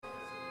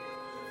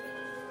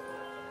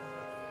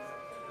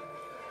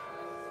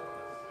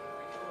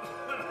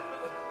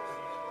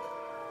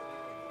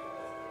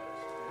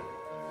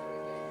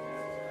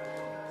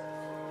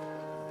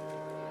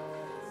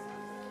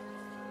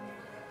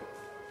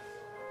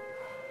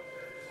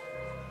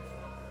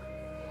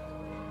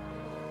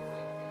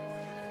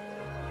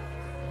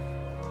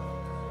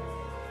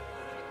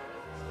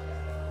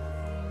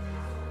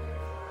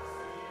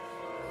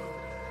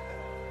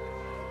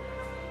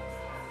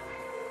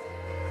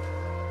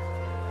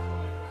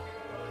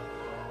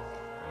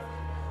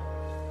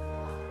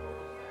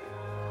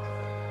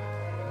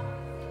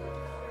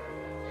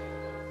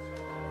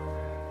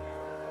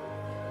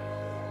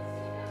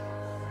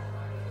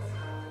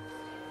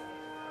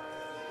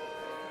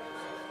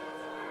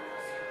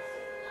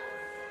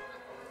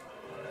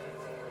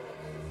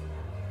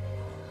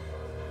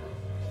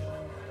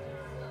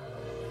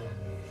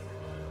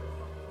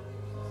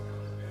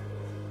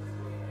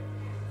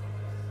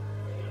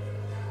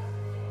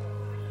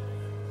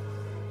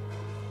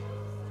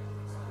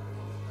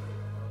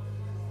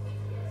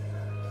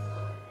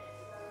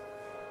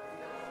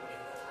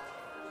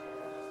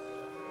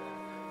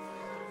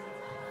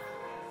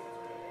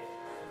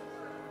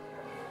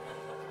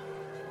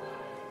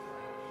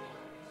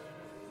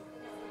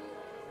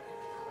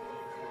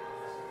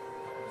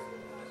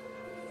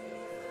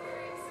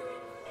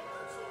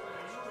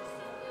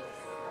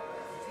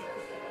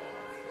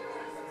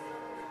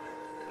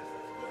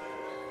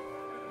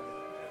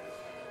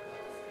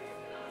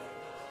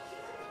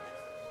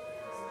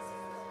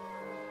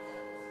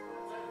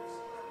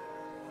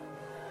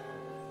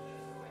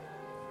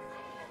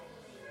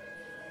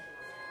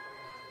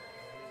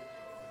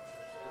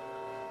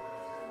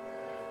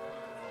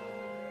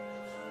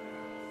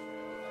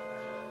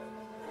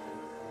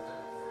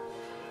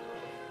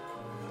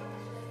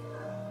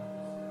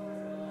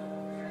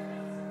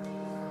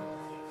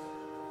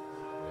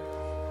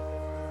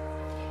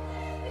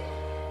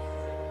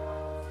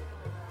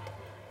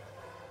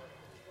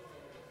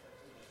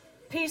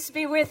peace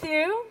be with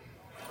you.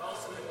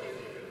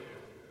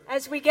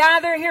 As we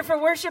gather here for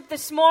worship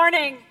this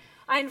morning,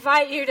 I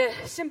invite you to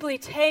simply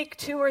take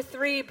 2 or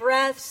 3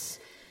 breaths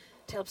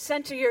to help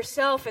center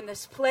yourself in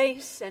this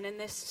place and in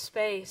this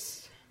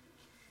space.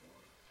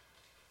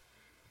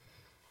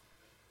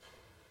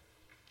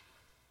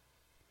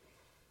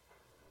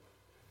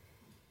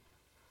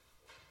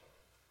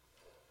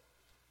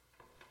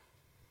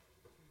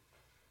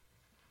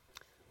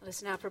 Let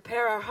us now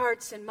prepare our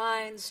hearts and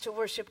minds to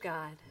worship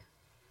God.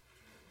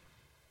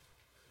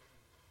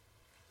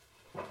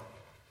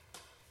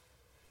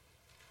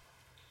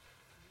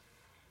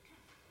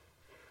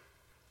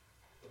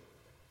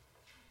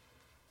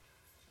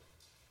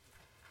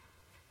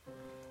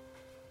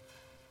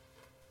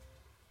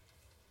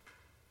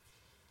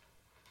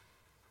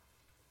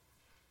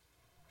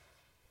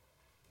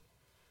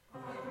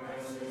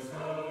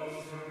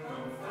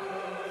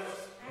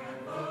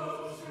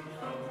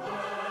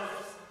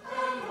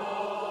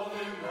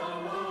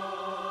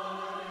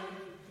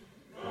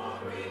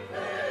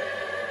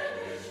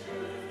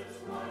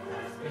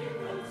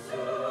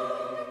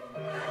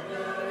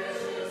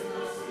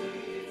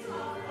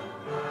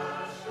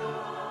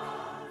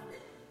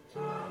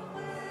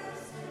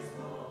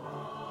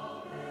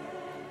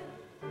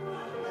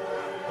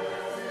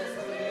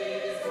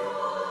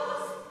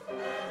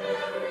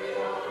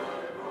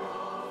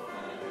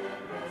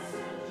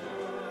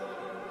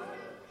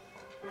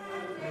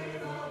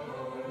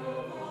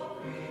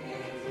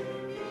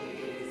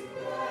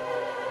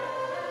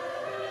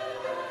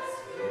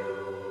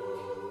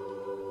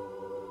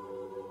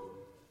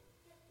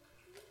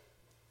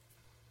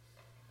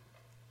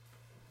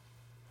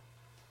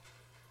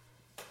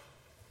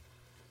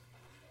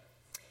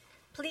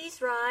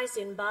 Please rise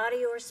in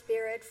body or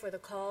spirit for the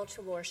call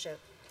to worship.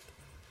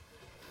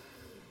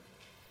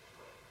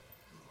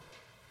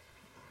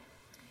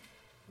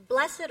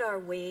 Blessed are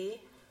we.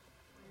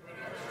 When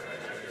our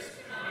treasures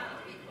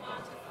cannot be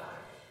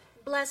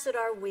quantified. Blessed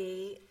are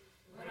we.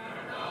 When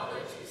our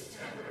knowledge is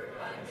tempered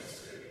by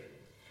mystery.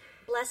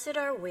 Blessed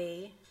are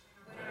we.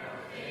 When our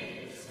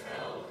pain is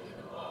held in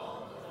the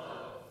balm of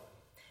love.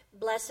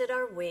 Blessed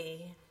are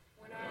we.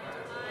 When our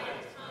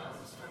delight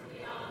comes from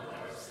beyond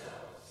ourselves.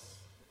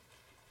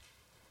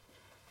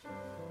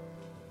 Blessed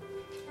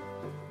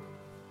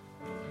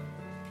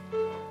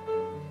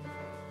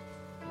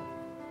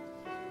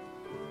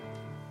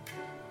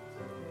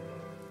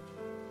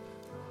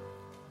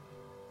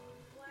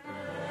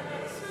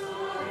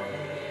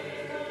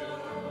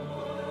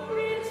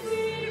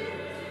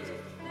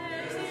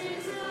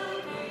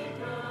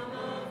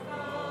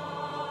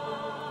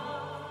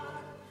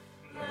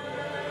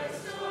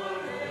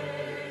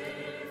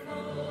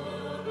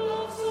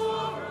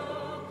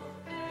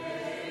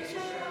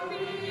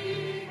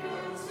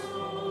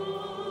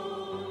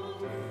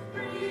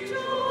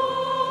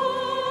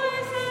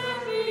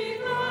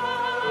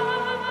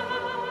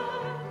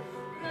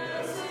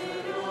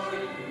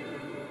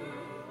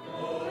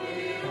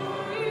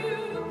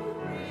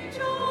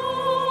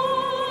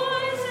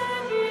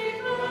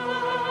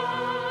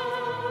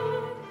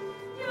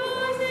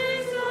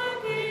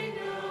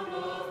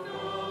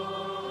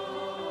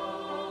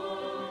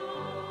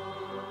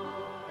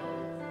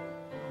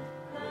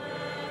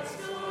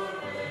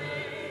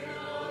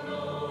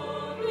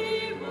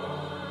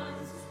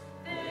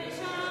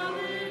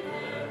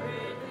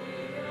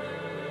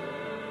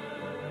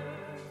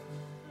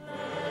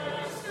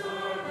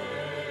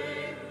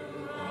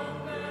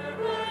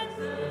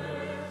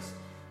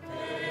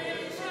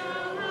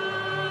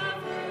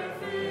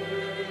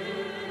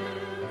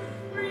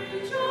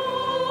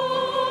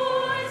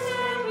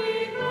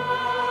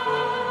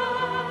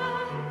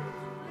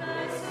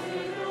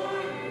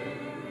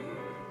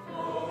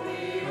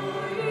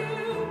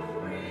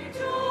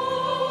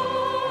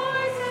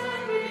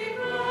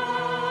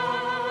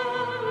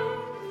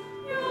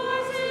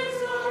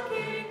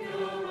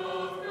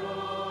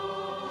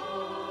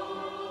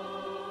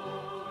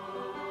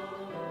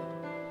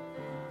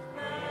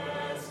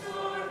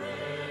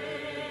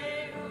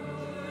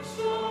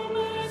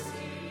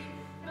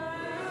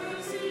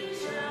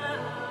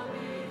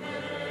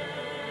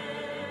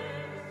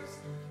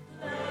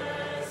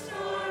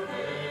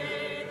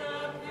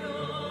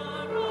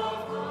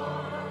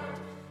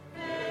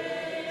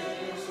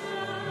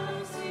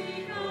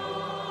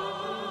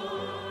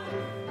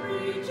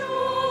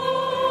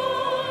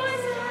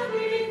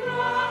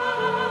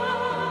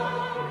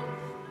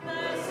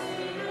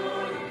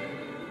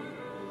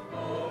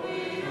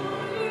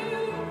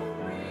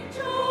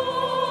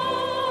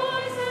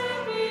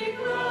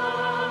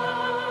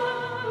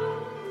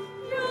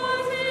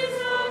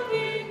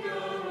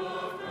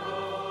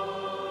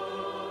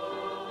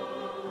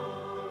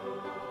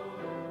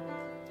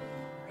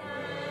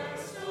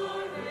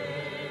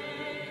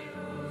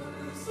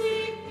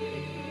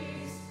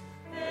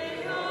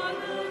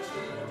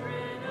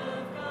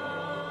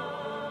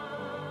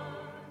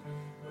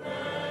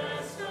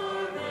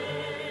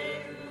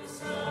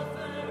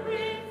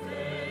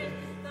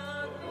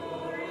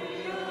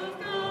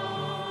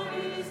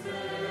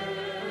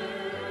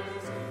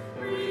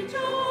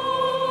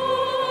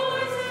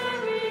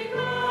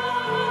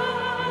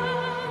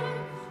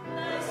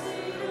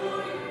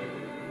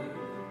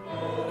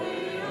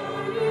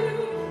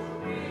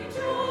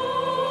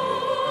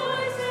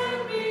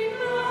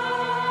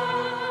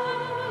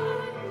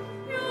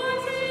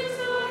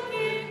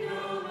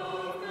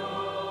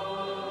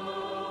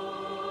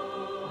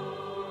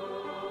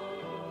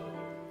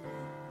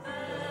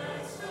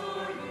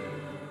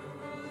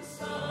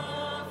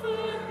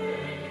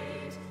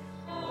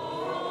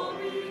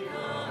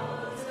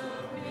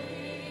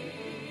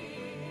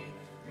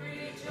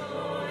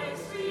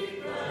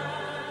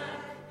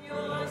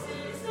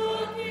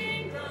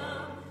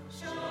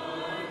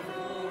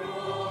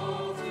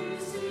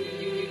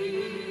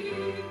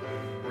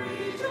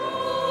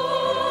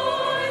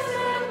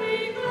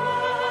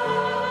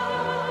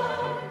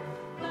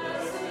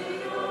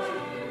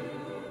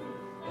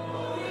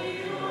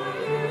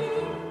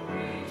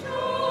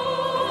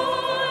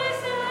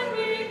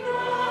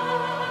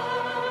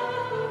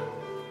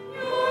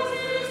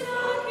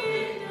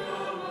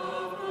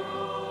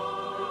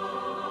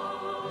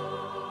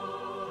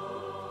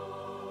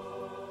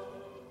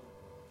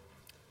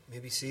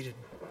seated.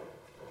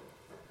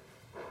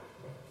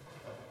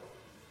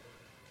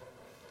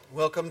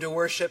 Welcome to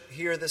worship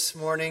here this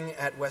morning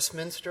at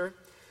Westminster.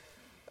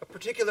 A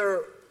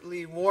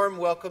particularly warm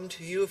welcome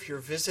to you if you're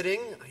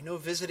visiting. I know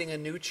visiting a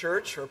new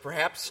church, or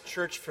perhaps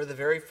church for the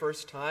very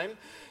first time,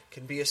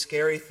 can be a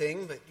scary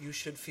thing, but you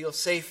should feel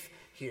safe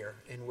here,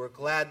 and we're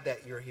glad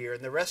that you're here.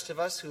 And the rest of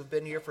us who've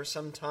been here for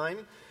some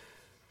time,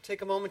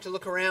 take a moment to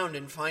look around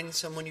and find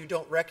someone you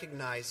don't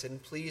recognize,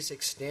 and please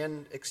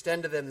extend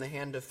to them the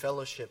hand of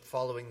fellowship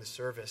following the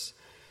service.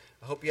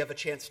 I hope you have a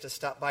chance to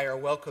stop by our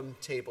welcome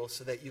table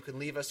so that you can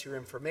leave us your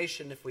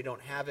information if we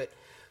don't have it,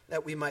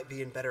 that we might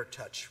be in better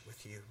touch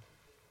with you.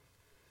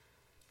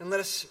 And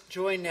let us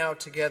join now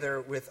together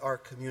with our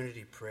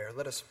community prayer.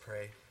 Let us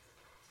pray.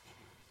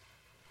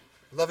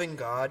 Loving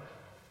God,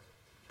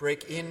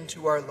 break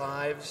into our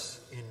lives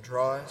and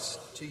draw us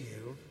to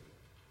you.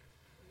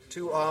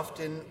 Too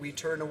often we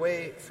turn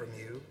away from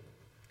you,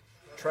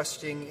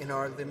 trusting in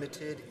our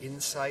limited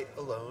insight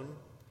alone,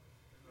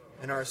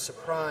 and are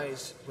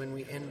surprised when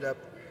we end up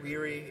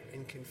weary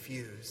and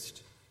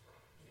confused.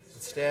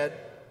 Instead,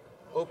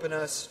 open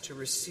us to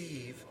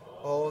receive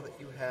all that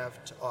you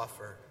have to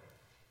offer,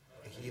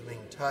 a healing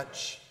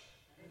touch,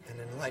 an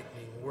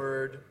enlightening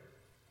word,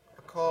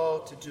 a call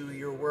to do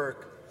your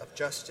work of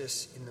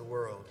justice in the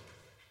world.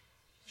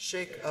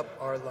 Shake up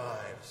our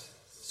lives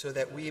so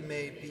that we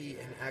may be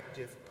an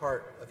active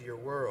part of your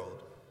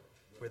world,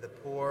 where the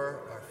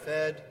poor are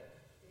fed,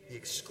 the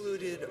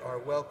excluded are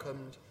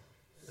welcomed,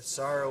 the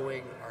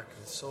sorrowing are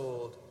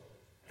consoled,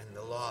 and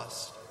the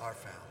lost are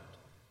found.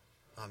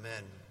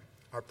 Amen.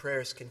 Our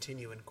prayers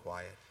continue in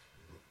quiet.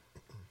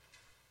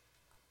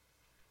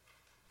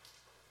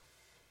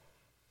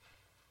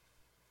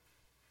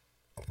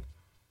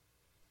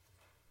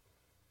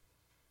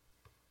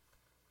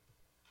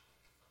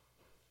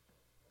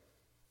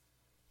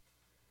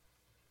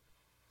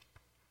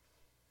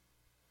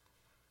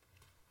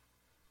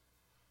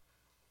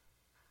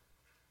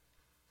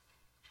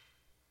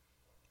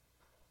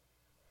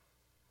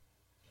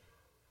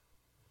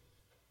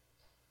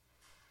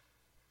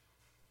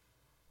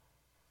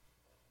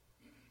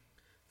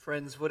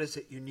 Friends, what is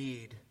it you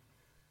need?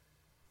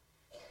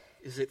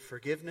 Is it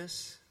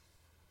forgiveness?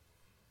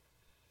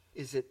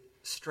 Is it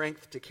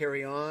strength to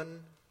carry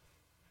on?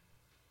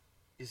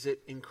 Is it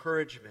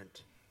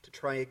encouragement to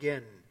try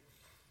again?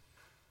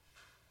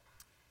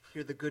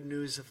 Hear the good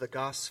news of the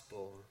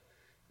gospel.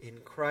 In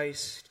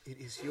Christ it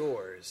is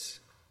yours.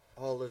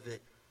 All of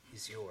it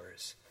is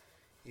yours.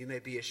 You may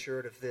be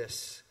assured of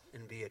this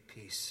and be at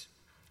peace.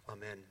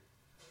 Amen.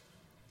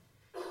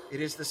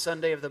 It is the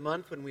Sunday of the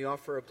month when we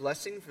offer a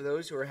blessing for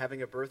those who are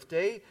having a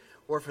birthday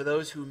or for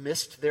those who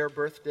missed their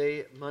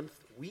birthday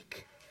month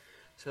week.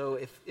 So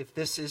if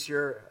this is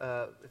your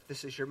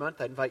month,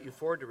 I invite you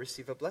forward to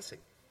receive a blessing.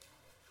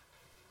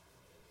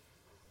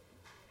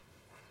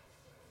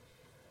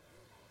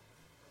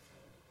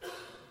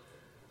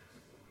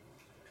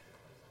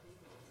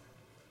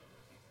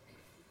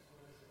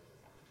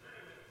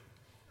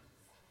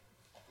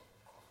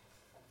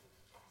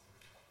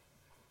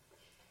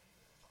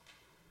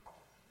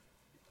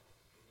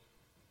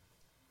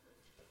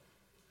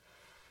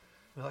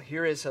 Well,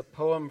 here is a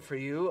poem for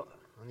you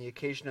on the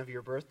occasion of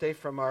your birthday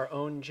from our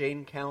own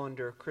Jane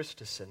Callender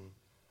Christensen.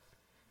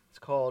 It's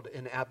called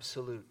An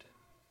Absolute.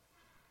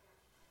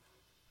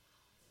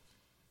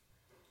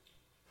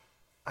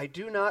 I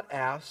do not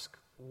ask,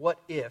 what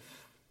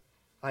if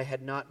I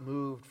had not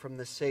moved from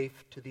the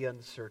safe to the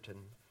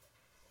uncertain?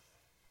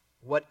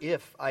 What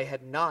if I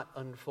had not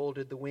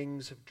unfolded the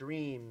wings of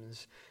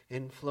dreams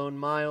and flown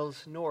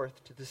miles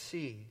north to the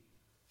sea?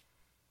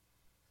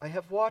 I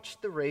have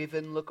watched the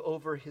raven look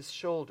over his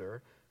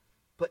shoulder,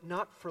 but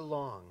not for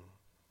long.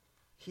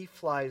 He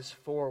flies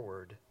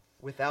forward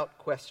without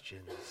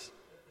questions,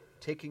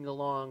 taking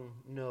along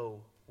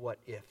no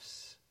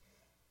what-ifs.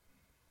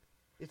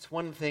 It's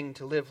one thing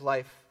to live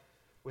life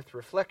with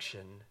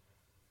reflection,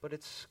 but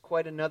it's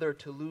quite another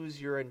to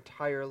lose your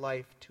entire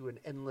life to an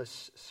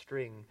endless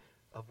string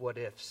of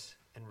what-ifs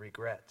and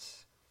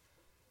regrets.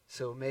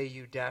 So may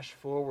you dash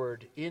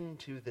forward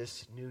into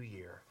this new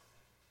year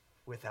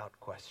without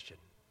question.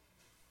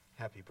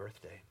 Happy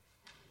birthday.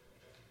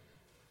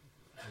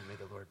 And may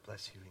the Lord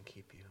bless you and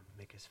keep you,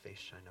 make his face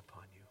shine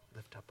upon you,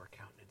 lift up our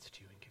countenance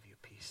to you and give you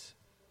peace.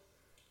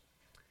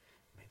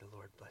 May the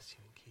Lord bless you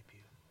and keep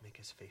you, make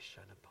his face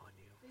shine upon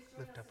you,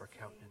 lift up our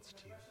countenance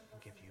to you and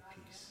give you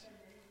peace.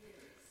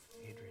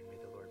 Adrian, may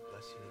the Lord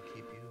bless you and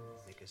keep you,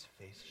 make his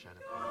face shine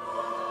upon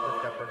you,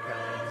 lift up our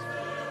countenance to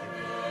you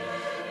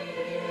and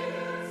give you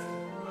peace.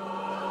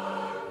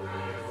 May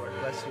the Lord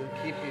bless you and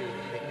keep you,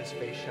 make his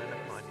face shine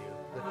upon you,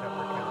 lift up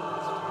our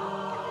countenance to you.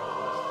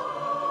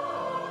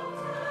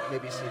 You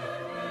may be seated.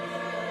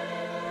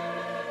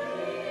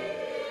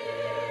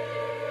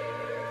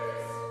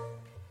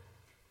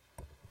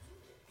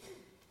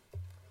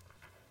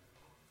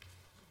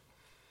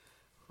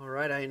 All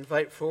right, I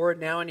invite forward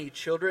now any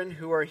children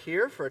who are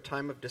here for a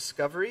time of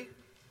discovery.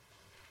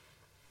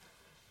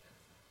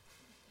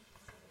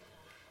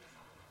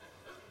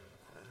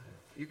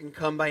 You can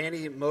come by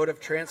any mode of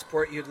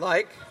transport you'd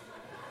like.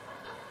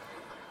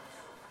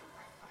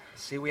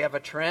 See, we have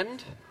a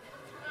trend.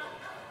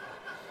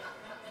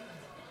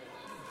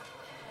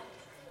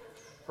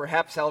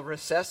 Perhaps I'll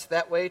recess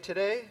that way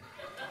today.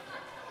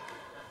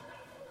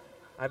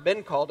 I've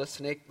been called a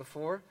snake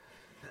before.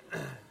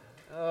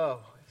 Oh,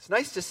 it's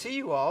nice to see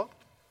you all.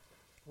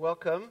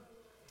 Welcome.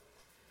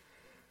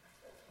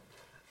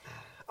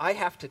 I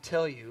have to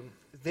tell you,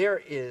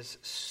 there is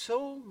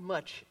so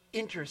much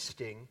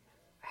interesting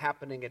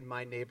happening in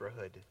my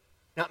neighborhood.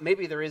 Now,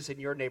 maybe there is in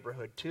your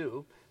neighborhood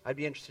too. I'd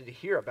be interested to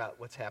hear about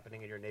what's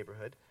happening in your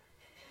neighborhood.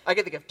 I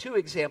can think of two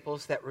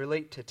examples that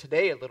relate to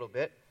today a little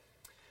bit.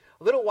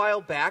 A little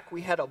while back,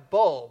 we had a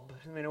bulb.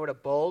 You know what a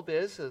bulb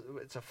is?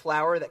 It's a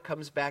flower that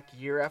comes back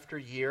year after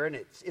year, and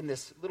it's in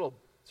this little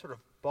sort of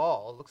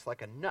ball. It looks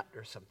like a nut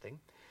or something.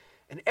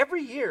 And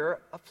every year,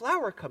 a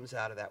flower comes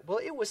out of that. Well,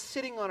 it was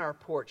sitting on our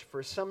porch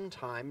for some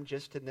time,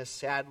 just in this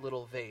sad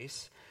little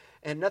vase,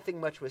 and nothing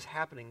much was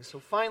happening. So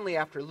finally,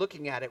 after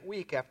looking at it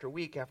week after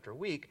week after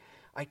week,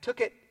 I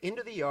took it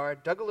into the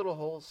yard, dug a little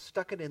hole,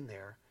 stuck it in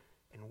there,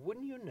 and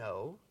wouldn't you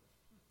know,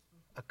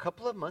 a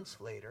couple of months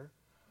later,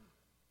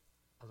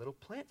 a little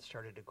plant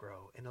started to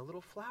grow, and a little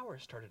flower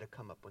started to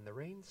come up when the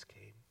rains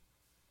came.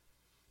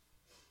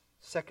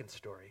 Second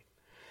story.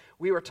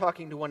 We were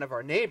talking to one of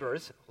our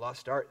neighbors,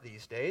 lost art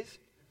these days,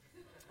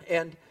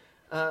 and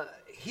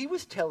he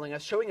was telling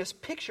us, showing us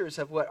pictures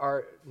of what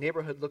our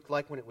neighborhood looked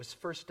like when it was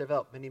first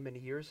developed many, many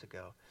years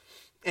ago.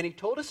 And he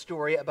told a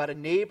story about a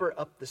neighbor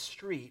up the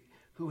street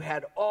who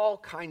had all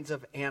kinds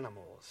of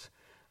animals.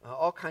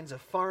 All kinds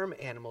of farm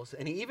animals.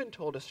 And he even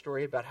told a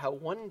story about how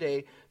one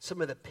day some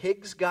of the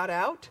pigs got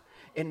out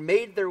and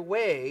made their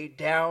way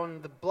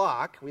down the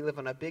block. We live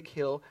on a big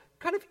hill,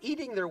 kind of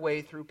eating their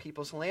way through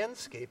people's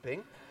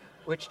landscaping,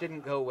 which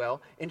didn't go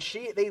well. And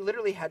they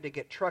literally had to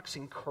get trucks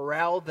and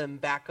corral them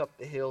back up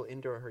the hill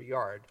into her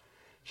yard.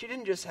 She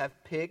didn't just have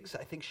pigs.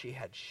 I think she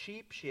had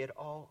sheep. She had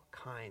all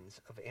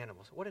kinds of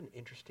animals. What an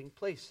interesting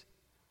place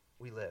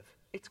we live.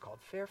 It's called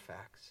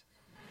Fairfax.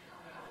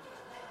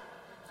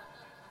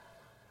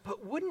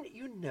 But wouldn't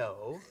you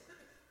know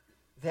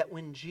that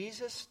when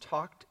Jesus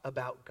talked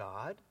about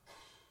God,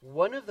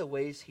 one of the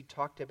ways he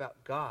talked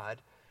about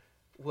God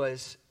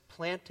was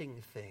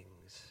planting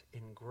things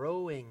and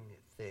growing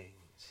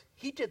things.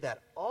 He did that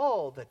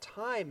all the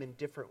time in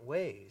different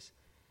ways.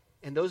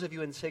 And those of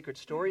you in Sacred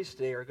Stories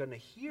today are going to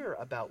hear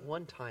about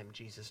one time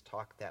Jesus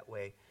talked that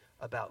way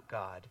about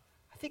God.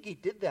 I think he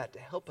did that to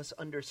help us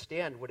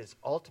understand what is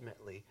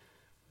ultimately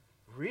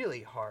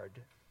really hard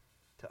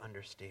to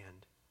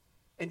understand.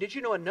 And did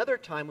you know another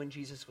time when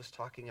Jesus was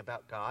talking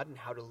about God and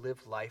how to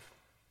live life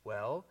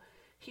well,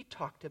 he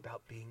talked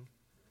about being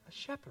a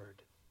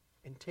shepherd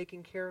and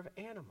taking care of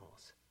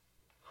animals.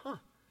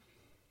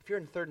 If you're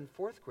in 3rd and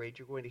 4th grade,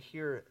 you're going to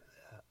hear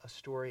a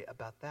story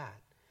about that.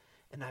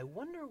 And I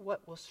wonder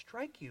what will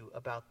strike you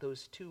about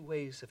those two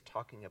ways of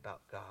talking about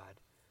God.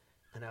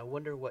 And I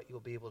wonder what you'll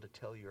be able to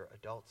tell your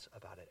adults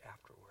about it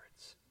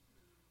afterwards.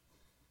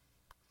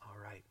 All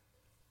right,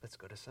 let's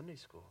go to Sunday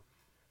school.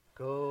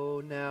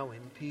 Go now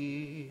in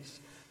peace,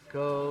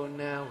 go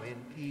now in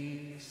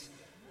peace.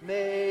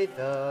 May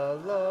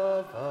the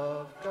love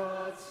of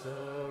God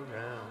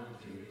surround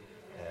you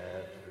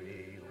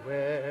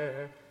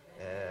everywhere,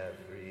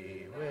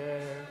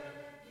 everywhere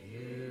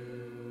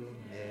you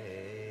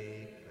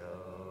may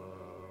go.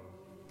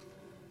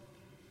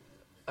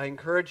 I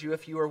encourage you,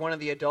 if you are one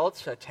of the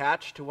adults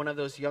attached to one of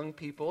those young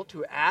people,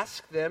 to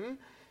ask them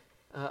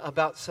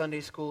about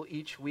Sunday school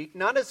each week,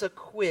 not as a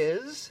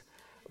quiz,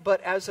 but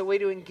as a way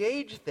to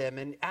engage them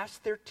and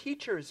ask their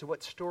teachers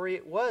what story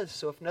it was.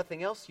 So if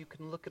nothing else, you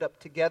can look it up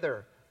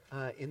together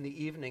in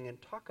the evening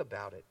and talk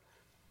about it.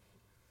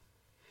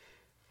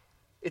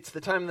 It's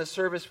the time of the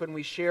service when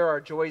we share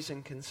our joys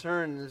and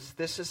concerns.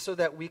 This is so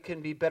that we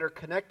can be better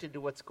connected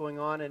to what's going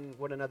on in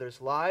one another's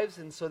lives,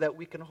 and so that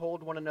we can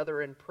hold one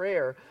another in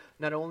prayer,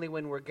 not only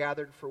when we're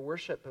gathered for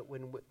worship, but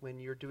when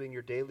you're doing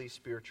your daily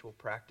spiritual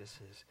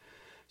practices.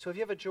 So if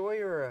you have a joy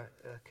or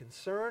a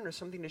concern or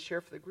something to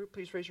share for the group,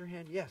 please raise your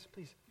hand. Yes,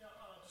 please. Yeah,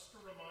 just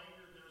a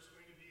reminder, there's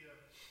going to be a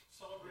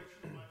celebration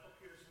of Michael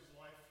Pierce's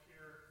life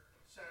here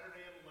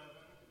Saturday at 11.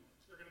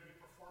 There are going to be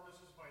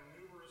performances by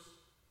numerous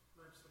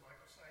groups that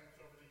Michael sang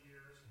with over the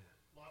years.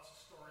 Yeah. Lots of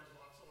stories,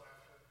 lots of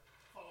laughter,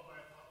 followed by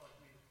a potluck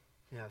meeting.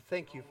 Yeah,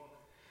 thank you.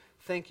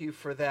 Thank you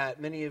for that.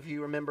 Many of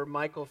you remember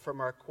Michael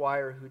from our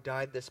choir who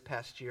died this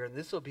past year, and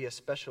this will be a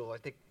special, I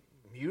think,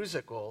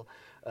 musical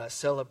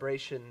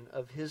celebration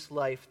of his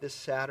life this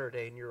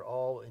Saturday, and you're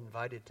all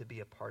invited to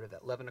be a part of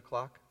that. 11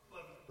 o'clock?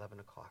 11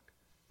 o'clock.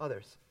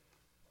 Others?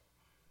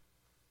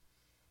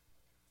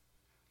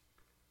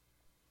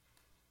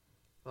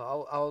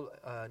 Well,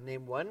 I'll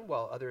name one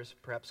while others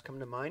perhaps come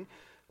to mind.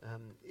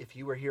 If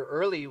you were here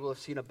early, you will have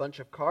seen a bunch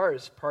of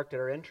cars parked at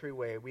our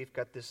entryway. We've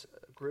got this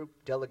group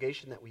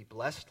delegation that we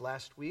blessed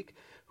last week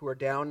who are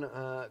down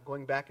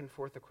going back and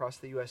forth across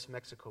the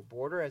U.S.-Mexico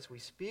border as we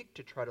speak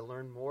to try to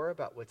learn more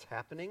about what's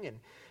happening and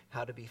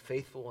how to be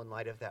faithful in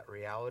light of that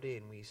reality.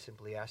 And we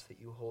simply ask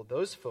that you hold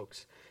those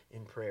folks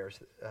in prayers,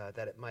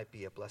 that it might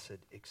be a blessed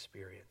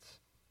experience.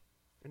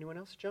 Anyone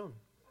else? Joan?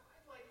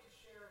 I'd like to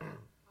share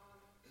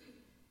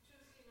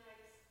Tuesday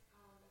nights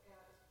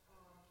at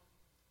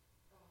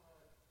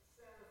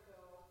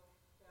Centerville,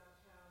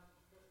 downtown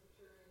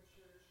Presbyterian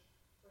Church,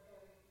 we're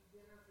having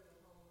dinner for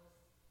the homeless.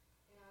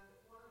 And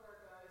one of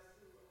our guys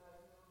who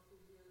I've known for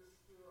years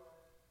through our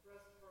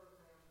rest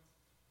program,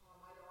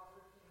 I'd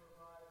offered him a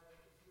ride,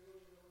 and it was really,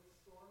 really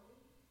stormy.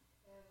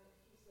 And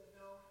he said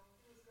no,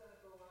 he was going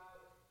to go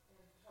out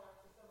and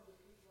talk to some of the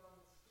people on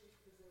the street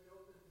because they'd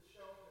opened the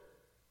shelter.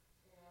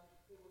 And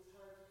it was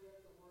hard to get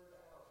the word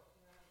out.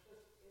 And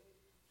it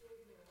gave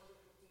me a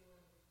wonderful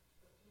feeling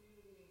of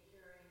community and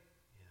caring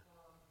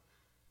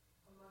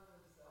among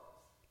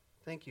themselves.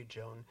 Thank you,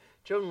 Joan.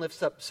 Joan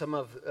lifts up some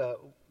of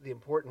the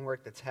important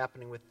work that's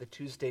happening with the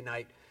Tuesday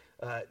night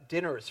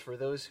dinners for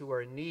those who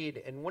are in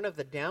need. And one of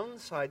the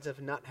downsides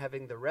of not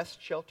having the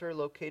rest shelter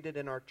located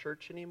in our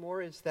church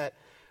anymore is that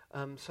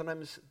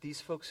sometimes these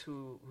folks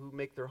who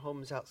make their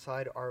homes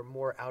outside are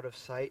more out of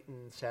sight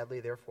and sadly,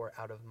 therefore,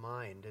 out of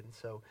mind. And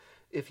so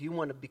if you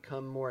want to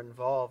become more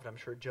involved, I'm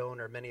sure Joan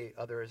or many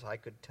others, I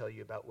could tell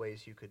you about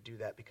ways you could do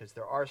that because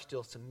there are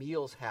still some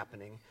meals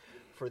happening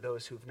for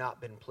those who've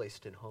not been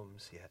placed in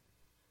homes yet.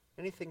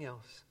 Anything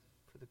else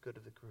for the good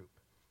of the group?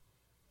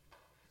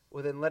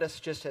 Well, then let us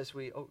just as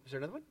we... Oh, is there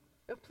another one?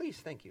 Oh, please,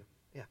 thank you.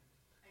 Yeah.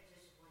 I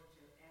just want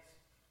to ask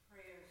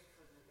prayers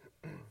for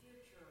the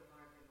future of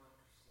our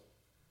democracy.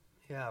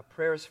 Yeah,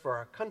 prayers for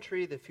our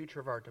country, the future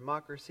of our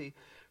democracy.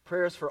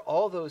 Prayers for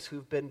all those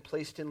who've been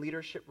placed in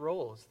leadership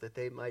roles, that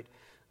they might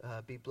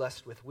be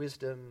blessed with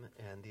wisdom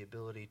and the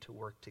ability to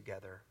work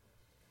together.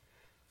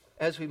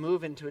 As we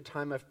move into a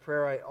time of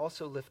prayer, I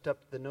also lift up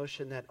the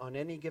notion that on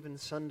any given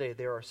Sunday,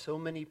 there are so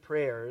many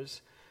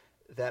prayers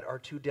that are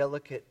too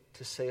delicate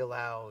to say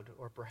aloud,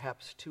 or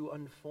perhaps too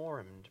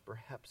unformed,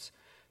 perhaps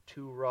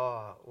too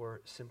raw,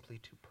 or simply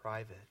too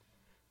private.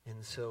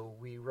 And so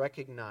we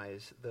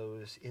recognize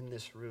those in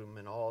this room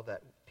and all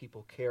that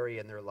people carry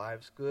in their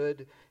lives,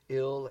 good,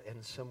 ill,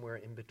 and somewhere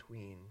in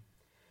between.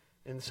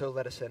 And so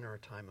let us enter a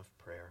time of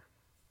prayer.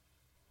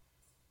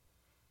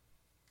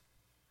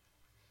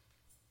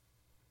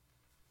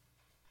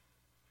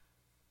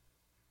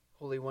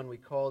 Holy One, we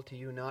call to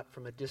you not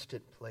from a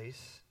distant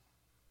place,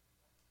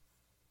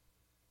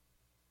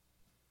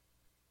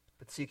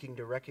 but seeking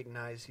to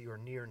recognize your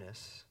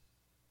nearness.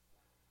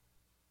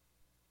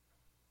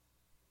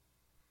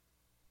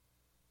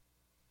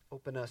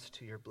 Open us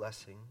to your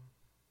blessing.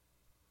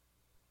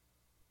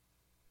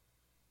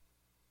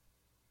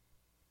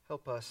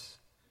 Help us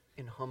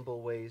in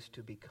humble ways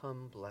to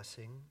become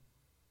blessing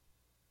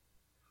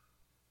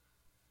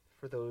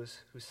for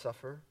those who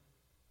suffer,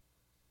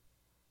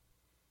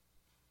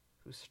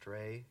 who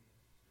stray,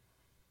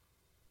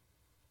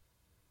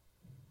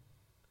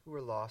 who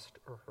are lost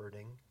or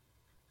hurting.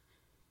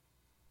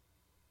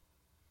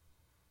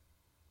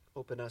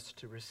 Open us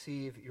to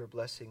receive your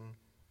blessing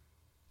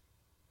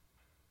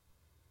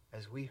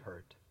as we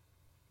hurt.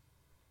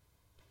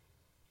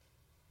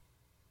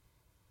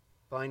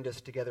 Bind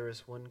us together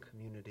as one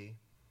community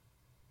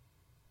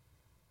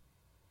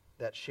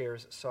that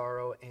shares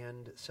sorrow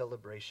and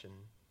celebration,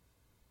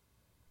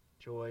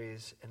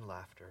 joys and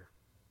laughter.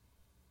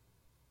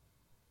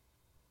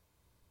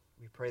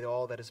 We pray that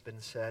all that has been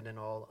said and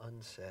all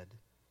unsaid,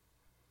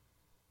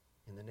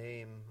 in the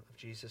name of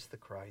Jesus the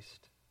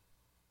Christ,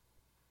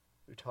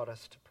 who taught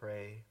us to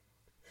pray,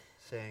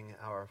 saying,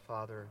 Our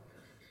Father,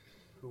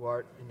 who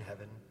art in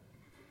heaven,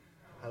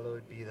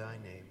 hallowed be thy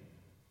name.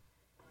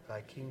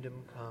 Thy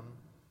kingdom come,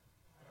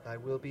 thy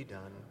will be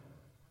done,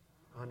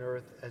 on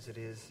earth as it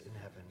is in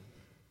heaven.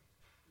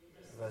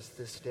 Give us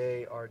this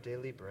day our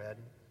daily bread,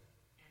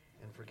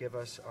 and forgive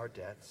us our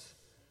debts,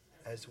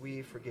 as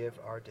we forgive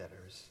our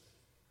debtors.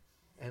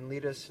 And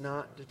lead us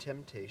not into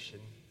temptation,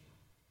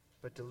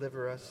 but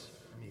deliver us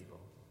from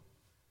evil.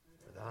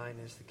 For thine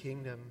is the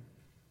kingdom,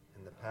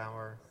 and the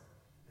power,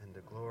 and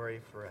the glory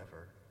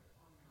forever.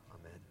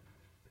 Amen.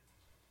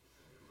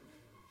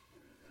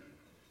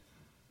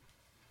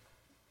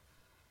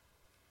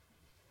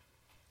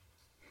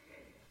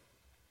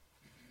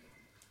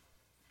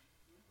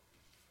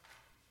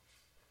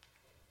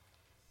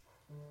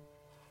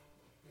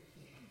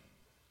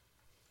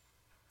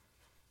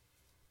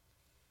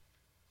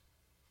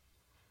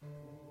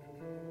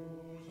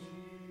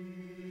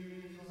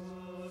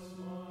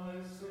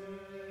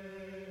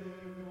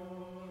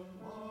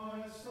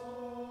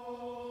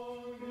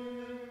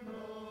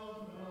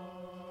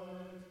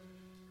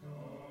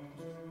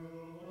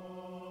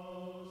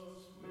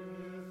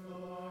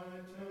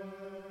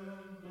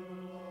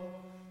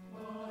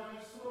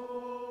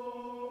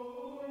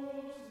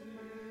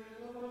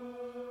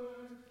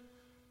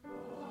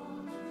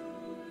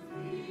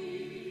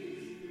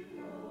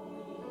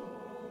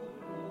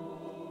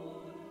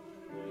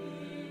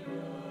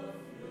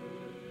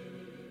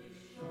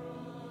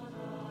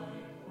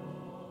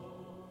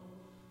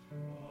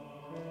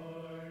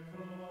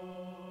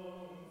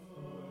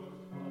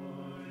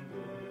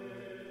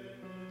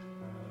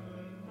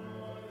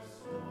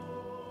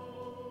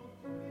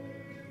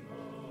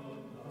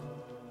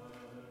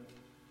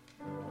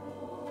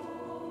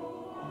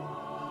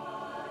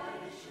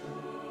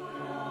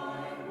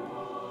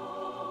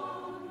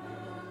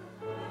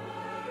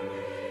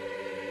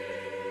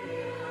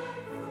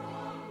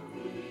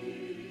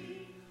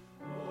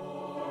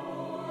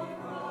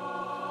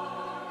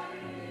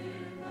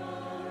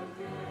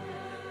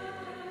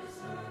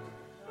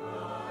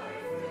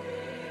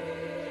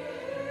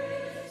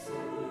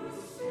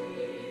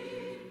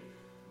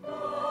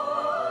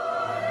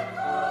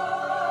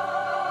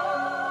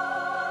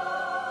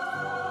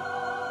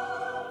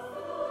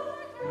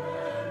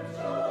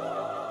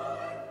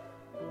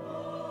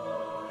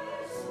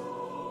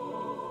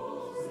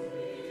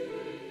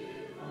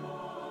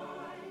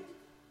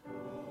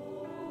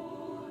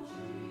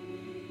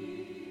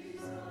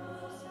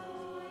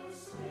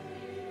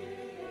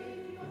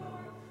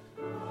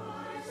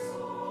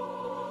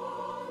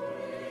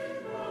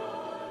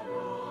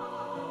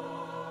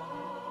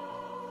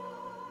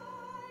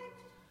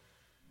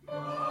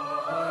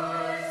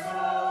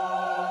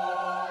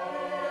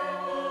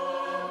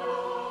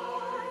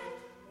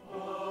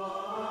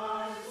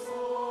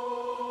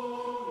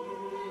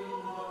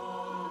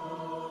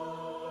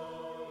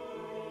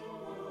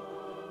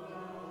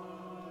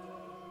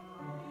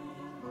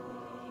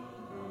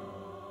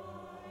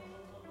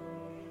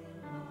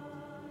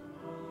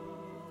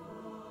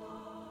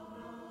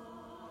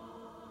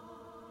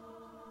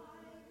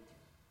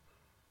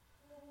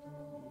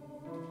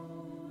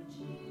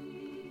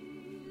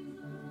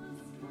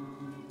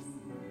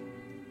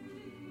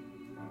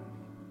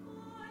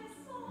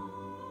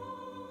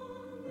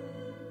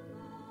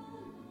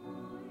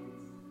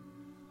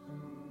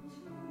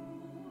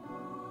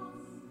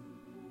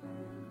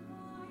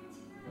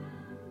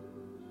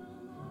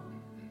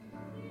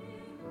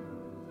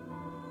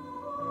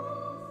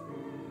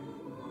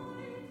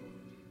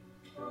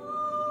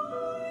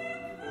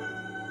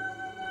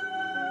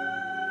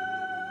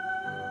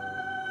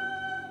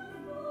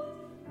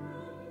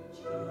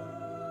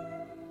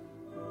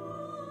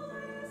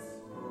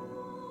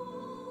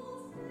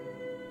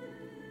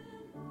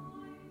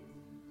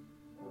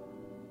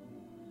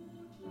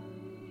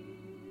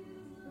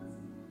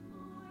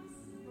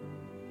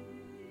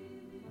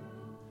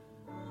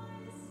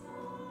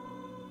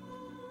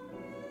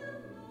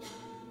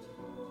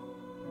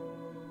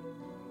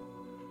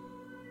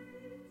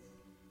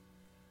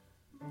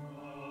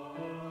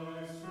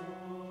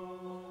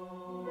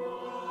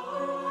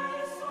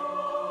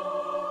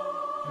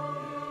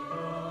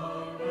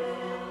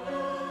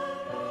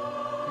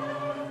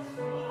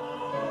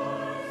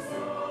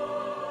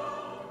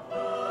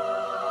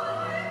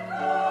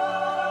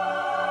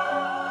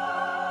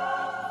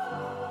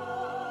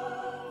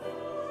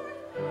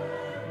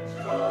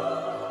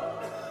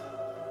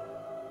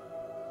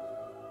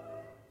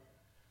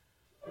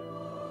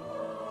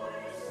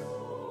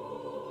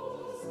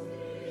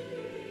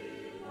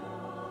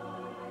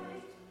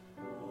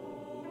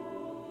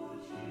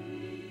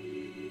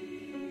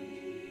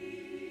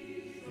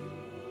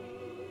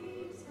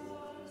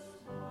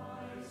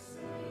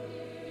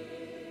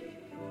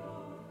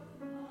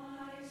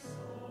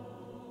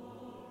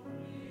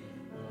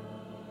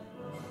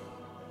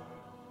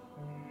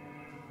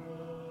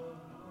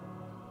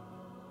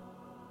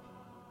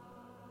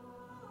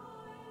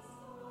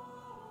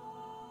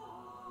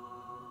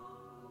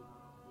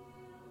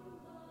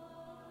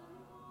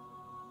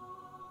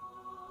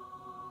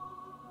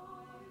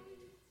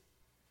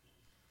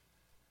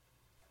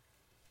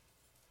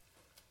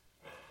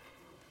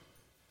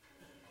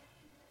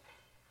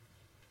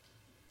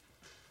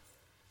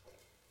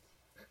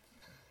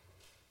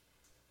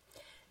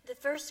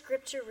 first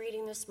scripture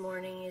reading this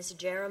morning is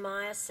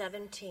Jeremiah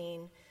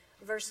 17,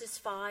 verses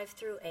 5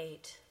 through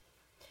 8.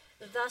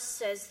 Thus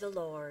says the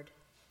Lord,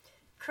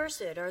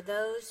 "Cursed are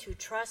those who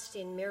trust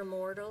in mere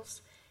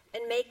mortals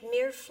and make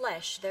mere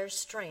flesh their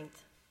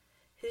strength,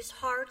 whose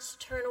hearts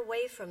turn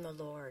away from the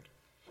Lord.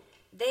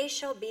 They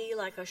shall be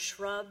like a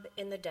shrub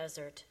in the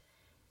desert,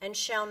 and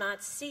shall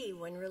not see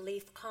when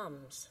relief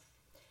comes.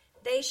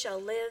 They shall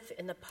live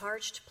in the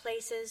parched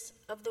places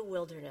of the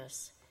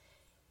wilderness,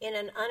 in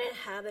an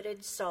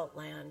uninhabited salt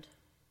land.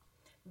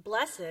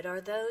 Blessed are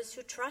those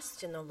who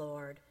trust in the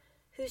Lord,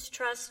 whose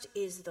trust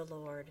is the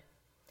Lord.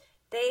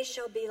 They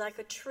shall be like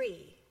a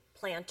tree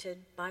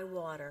planted by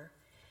water,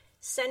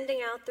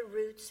 sending out the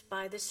roots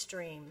by the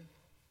stream.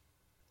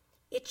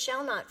 It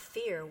shall not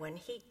fear when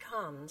heat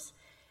comes,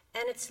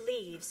 and its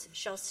leaves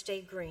shall stay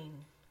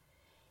green.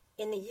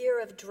 In the year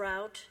of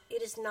drought,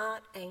 it is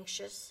not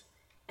anxious,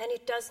 and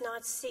it does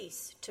not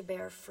cease to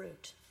bear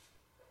fruit."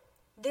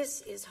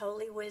 This is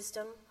holy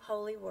wisdom,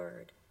 holy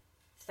word.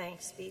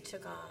 Thanks be to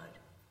God.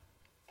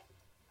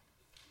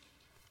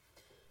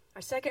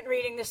 Our second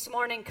reading this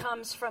morning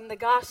comes from the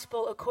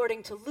Gospel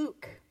according to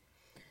Luke.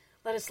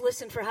 Let us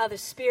listen for how the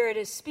Spirit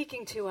is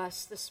speaking to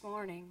us this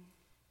morning.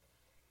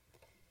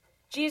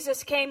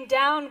 Jesus came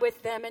down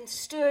with them and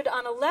stood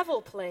on a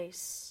level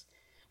place,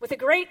 with a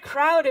great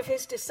crowd of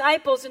his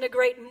disciples and a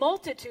great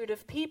multitude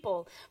of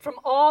people from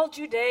all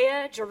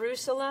Judea,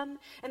 Jerusalem,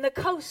 and the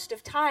coast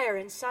of Tyre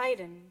and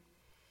Sidon.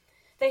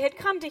 They had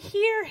come to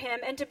hear him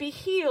and to be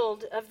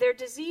healed of their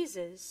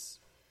diseases.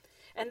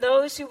 And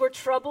those who were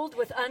troubled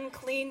with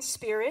unclean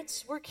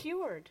spirits were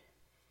cured.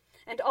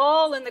 And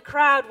all in the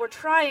crowd were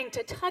trying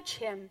to touch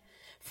him,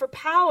 for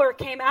power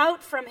came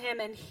out from him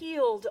and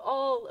healed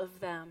all of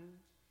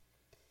them.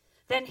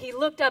 Then he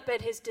looked up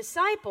at his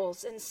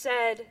disciples and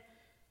said,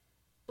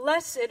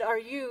 "Blessed are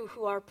you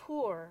who are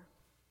poor,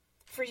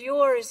 for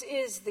yours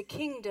is the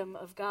kingdom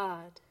of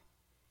God.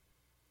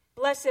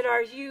 Blessed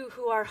are you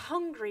who are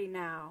hungry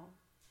now,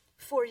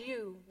 for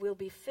you will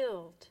be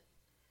filled.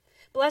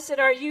 Blessed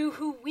are you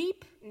who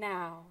weep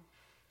now,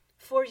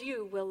 for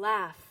you will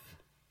laugh.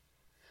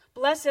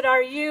 Blessed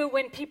are you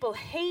when people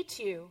hate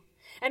you,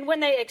 and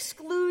when they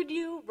exclude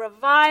you,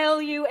 revile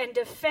you, and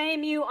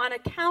defame you on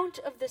account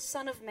of the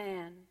Son of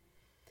Man.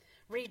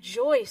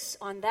 Rejoice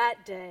on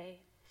that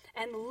day,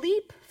 and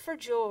leap for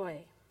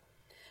joy.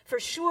 For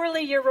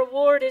surely your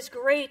reward is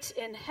great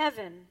in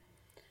heaven,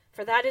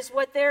 for that is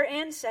what their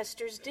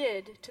ancestors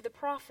did to the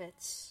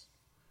prophets.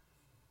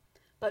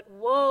 But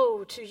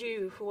woe to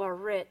you who are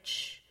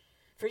rich,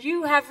 for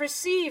you have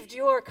received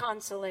your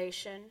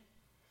consolation.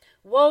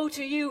 Woe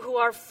to you who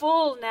are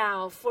full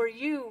now, for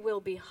you will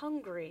be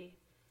hungry.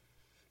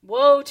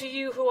 Woe to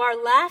you who are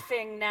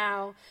laughing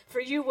now, for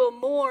you will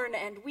mourn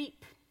and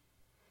weep.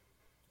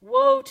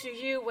 Woe to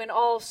you when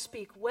all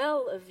speak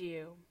well of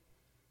you,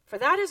 for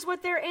that is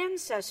what their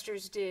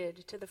ancestors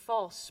did to the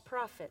false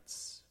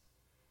prophets."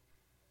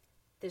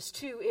 This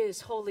too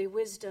is holy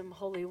wisdom,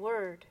 holy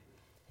word.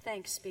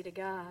 Thanks be to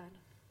God.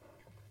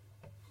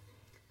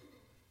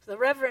 The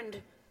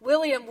Reverend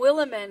William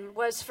Willimon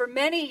was for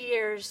many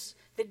years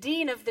the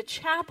dean of the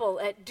chapel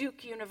at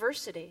Duke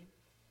University.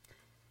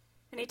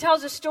 And he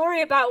tells a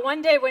story about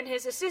one day when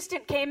his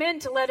assistant came in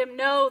to let him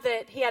know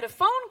that he had a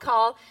phone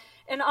call,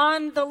 and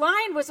on the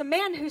line was a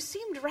man who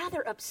seemed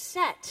rather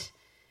upset.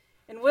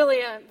 And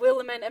William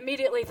Willimon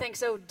immediately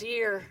thinks, "Oh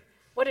dear,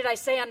 what did I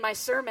say on my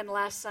sermon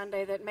last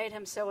Sunday that made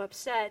him so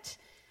upset?"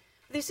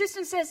 The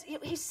assistant says,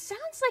 "He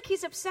sounds like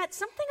he's upset,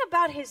 something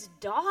about his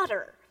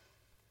daughter."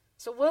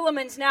 So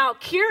Willimon's now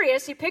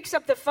curious. He picks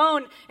up the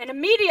phone, and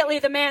immediately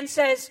the man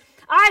says,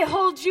 "I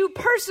hold you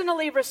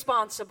personally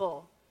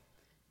responsible."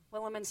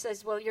 Willimon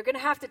says, "Well, you're going to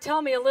have to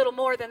tell me a little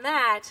more than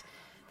that."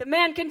 The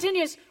man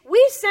continues,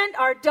 "We sent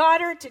our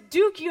daughter to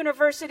Duke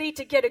University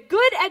to get a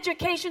good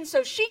education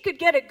so she could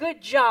get a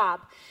good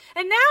job.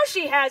 And now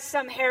she has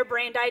some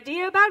harebrained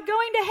idea about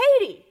going to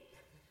Haiti."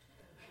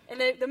 And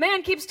the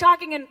man keeps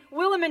talking, and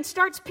Willimon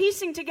starts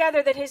piecing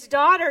together that his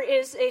daughter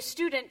is a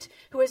student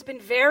who has been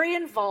very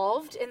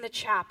involved in the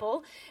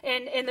chapel,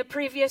 and in the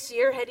previous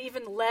year had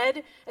even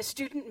led a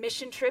student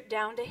mission trip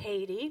down to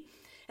Haiti.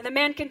 And the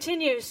man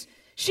continues,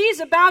 "She's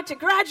about to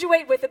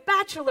graduate with a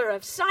Bachelor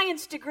of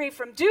Science degree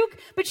from Duke,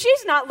 but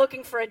she's not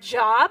looking for a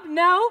job.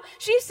 No,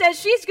 she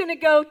says she's going to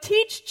go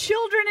teach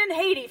children in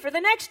Haiti for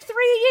the next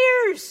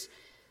 3 years.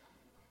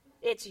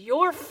 It's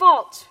your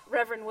fault,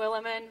 Reverend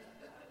Willimon.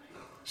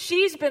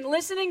 She's been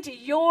listening to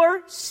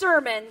your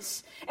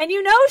sermons, and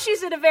you know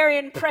she's at a very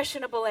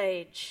impressionable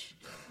age."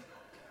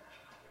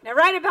 Now,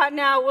 right about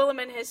now,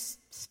 Willimon has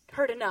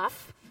heard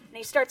enough, and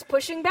he starts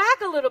pushing back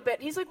a little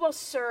bit. He's like, "Well,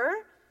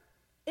 sir,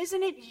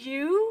 isn't it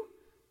you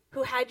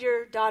who had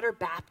your daughter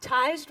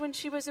baptized when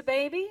she was a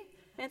baby?"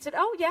 And said,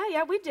 "Oh,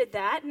 yeah, we did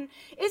that. And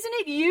isn't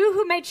it you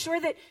who made sure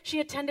that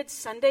she attended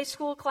Sunday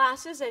school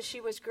classes as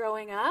she was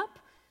growing up?"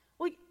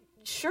 "Well,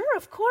 sure,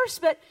 of course."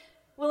 But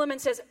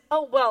Willimon says,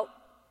 "Oh, well,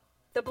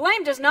 the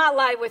blame does not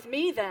lie with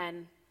me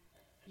then.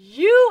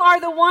 You are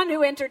the one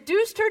who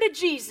introduced her to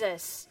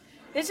Jesus.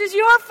 This is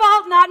your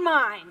fault, not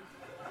mine."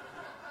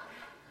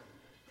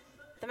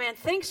 The man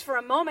thinks for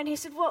a moment. He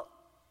said, well,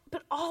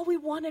 but all we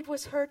wanted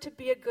was her to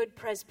be a good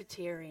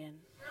Presbyterian.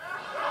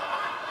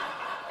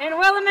 And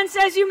Willimon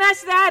says, you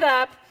messed that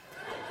up.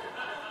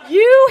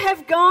 You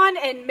have gone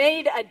and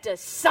made a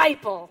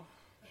disciple.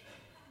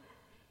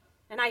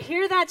 And I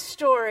hear that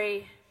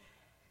story,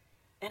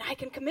 and I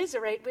can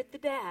commiserate with the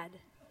dad.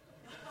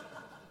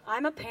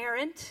 I'm a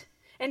parent.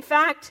 In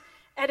fact,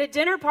 at a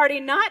dinner party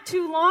not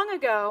too long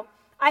ago,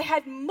 I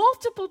had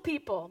multiple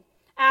people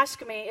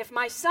ask me if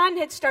my son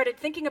had started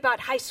thinking about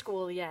high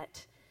school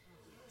yet.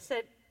 I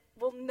said,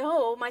 well,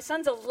 no, my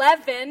son's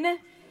 11.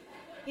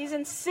 He's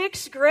in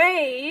 6th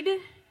grade.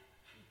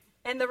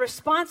 And the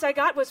response I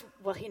got was,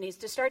 well, he needs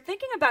to start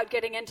thinking about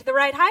getting into the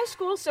right high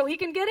school so he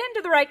can get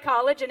into the right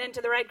college and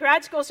into the right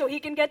grad school so he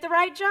can get the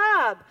right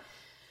job.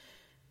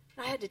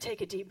 I had to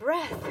take a deep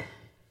breath.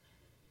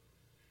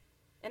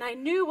 And I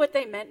knew what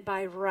they meant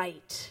by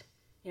right.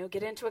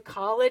 Get into a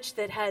college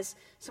that has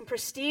some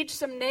prestige,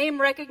 some name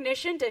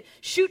recognition, to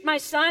shoot my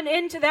son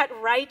into that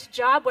right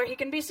job where he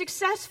can be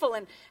successful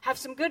and have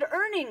some good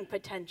earning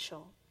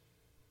potential.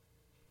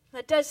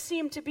 That does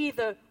seem to be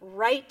the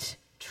right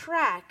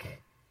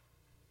track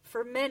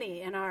for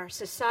many in our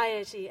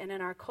society and in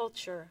our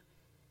culture.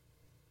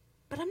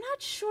 But I'm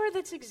not sure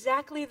that's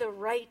exactly the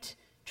right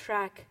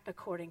track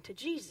according to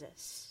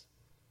Jesus.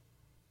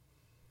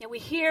 And we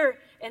hear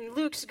in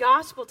Luke's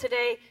gospel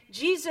today,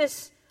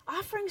 Jesus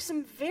offering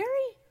some very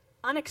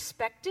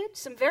unexpected,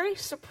 some very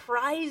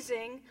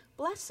surprising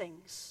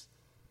blessings.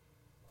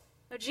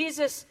 Now,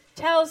 Jesus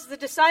tells the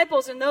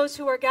disciples and those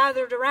who are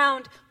gathered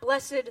around,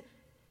 blessed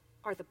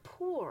are the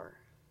poor.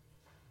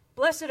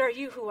 Blessed are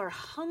you who are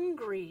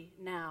hungry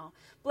now.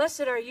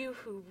 Blessed are you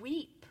who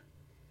weep.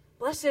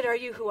 Blessed are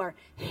you who are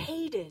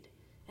hated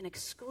and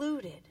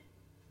excluded.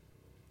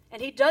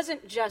 And he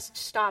doesn't just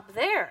stop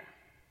there.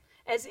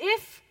 As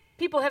if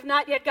people have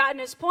not yet gotten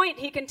his point,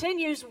 he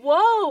continues,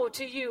 woe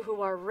to you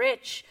who are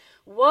rich.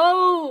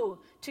 Woe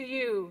to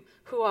you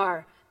who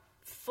are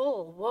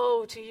full.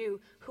 Woe to you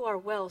who are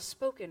well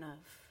spoken of.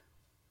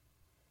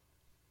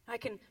 I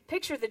can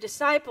picture the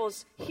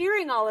disciples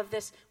hearing all of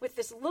this with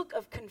this look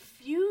of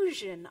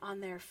confusion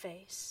on their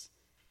face.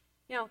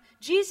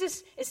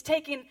 Jesus is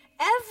taking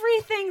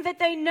everything that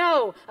they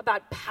know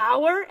about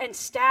power and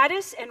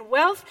status and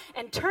wealth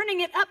and turning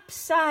it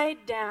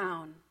upside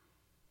down.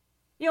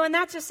 In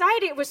that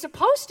society, it was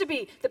supposed to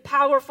be the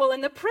powerful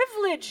and the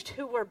privileged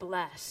who were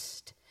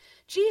blessed.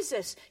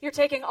 Jesus, you're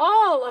taking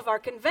all of our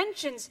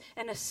conventions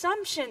and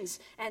assumptions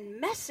and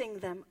messing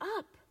them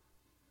up.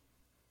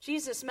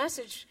 Jesus'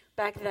 message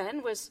back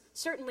then was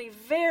certainly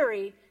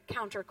very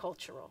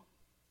countercultural.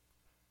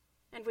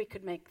 And we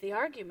could make the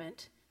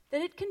argument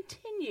that it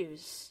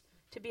continues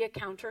to be a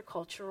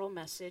countercultural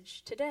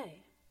message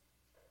today.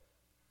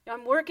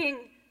 I'm working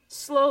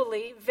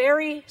slowly,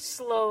 very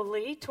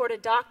slowly, toward a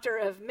Doctor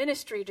of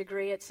Ministry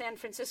degree at San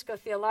Francisco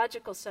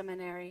Theological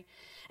Seminary.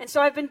 And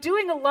so I've been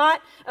doing a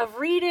lot of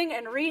reading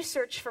and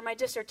research for my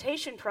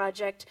dissertation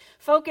project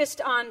focused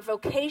on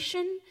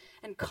vocation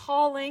and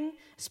calling,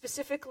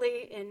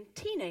 specifically in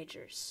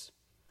teenagers.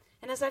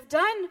 And as I've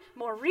done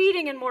more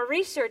reading and more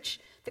research,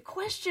 the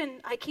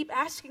question I keep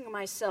asking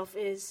myself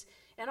is,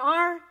 in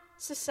our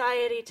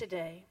society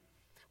today,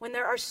 when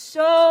there are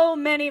so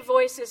many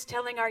voices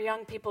telling our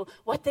young people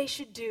what they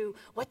should do,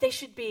 what they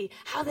should be,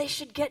 how they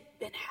should get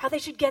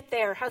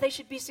there, how they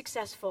should be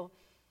successful,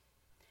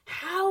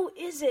 how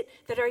is it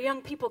that our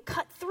young people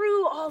cut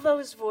through all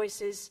those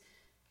voices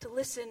to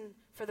listen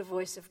for the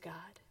voice of God?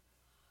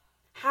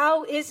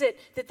 How is it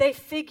that they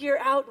figure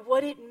out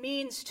what it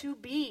means to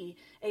be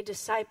a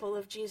disciple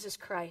of Jesus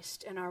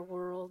Christ in our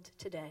world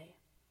today?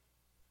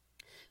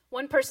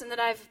 One person that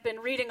I've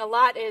been reading a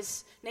lot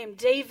is named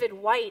David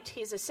White.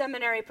 He's a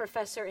seminary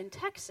professor in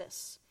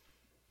Texas.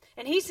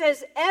 And he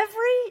says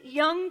every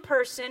young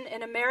person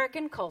in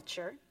American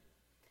culture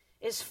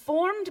is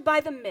formed by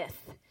the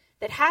myth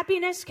that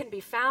happiness can be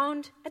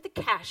found at the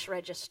cash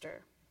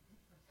register.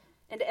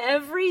 And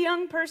every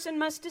young person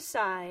must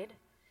decide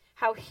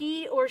how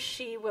he or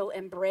she will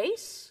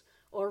embrace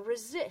or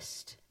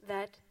resist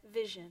that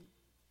vision.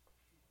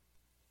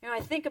 I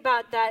think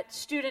about that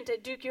student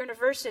at Duke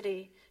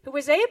University who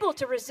was able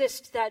to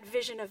resist that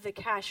vision of the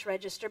cash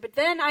register. But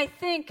then I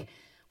think,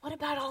 what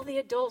about all the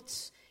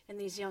adults in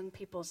these young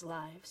people's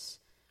lives?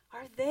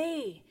 Are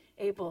they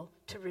able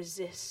to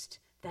resist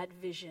that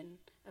vision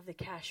of the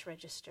cash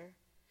register?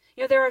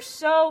 There are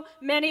so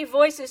many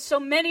voices, so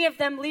many of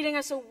them leading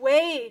us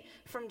away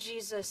from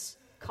Jesus'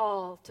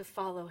 call to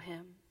follow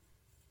him.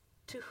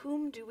 To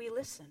whom do we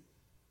listen?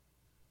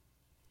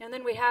 And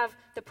then we have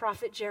the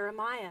prophet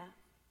Jeremiah.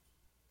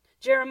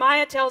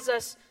 Jeremiah tells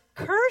us,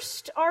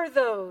 cursed are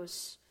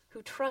those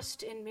who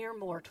trust in mere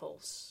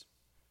mortals.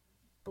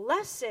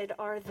 Blessed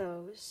are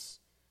those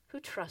who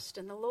trust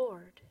in the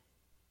Lord.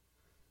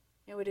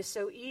 It is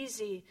so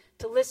easy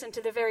to listen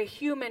to the very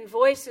human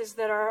voices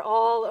that are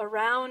all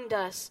around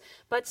us.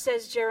 But,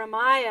 says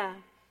Jeremiah,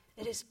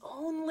 it is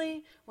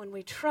only when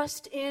we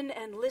trust in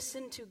and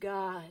listen to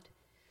God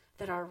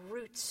that our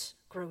roots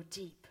grow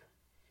deep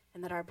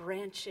and that our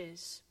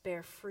branches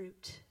bear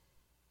fruit.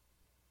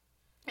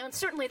 And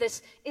certainly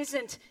this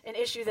isn't an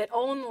issue that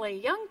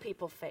only young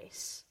people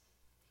face.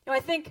 I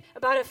think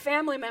about a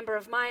family member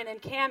of mine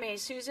and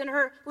Cammie's who's in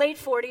her late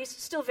 40s,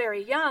 still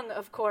very young,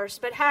 of course,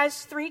 but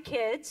has 3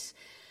 kids.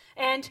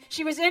 And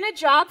she was in a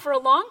job for a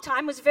long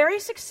time, was very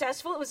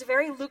successful. It was a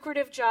very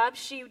lucrative job.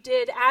 She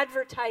did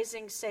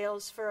advertising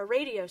sales for a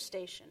radio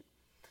station.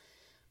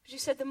 She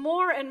said the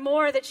more and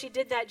more that she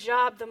did that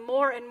job, the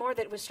more and more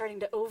that it was starting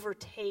to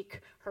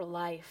overtake her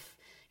life.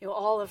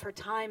 All of her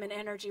time and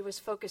energy was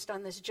focused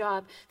on this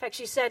job. In fact,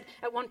 she said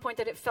at one point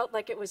that it felt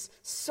like it was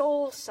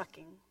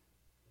soul-sucking.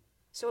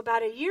 So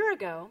about a year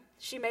ago,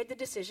 she made the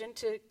decision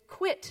to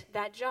quit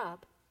that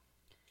job.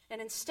 And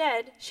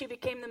instead, she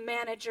became the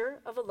manager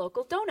of a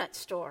local donut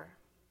store.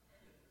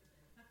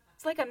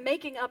 It's like I'm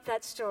making up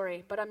that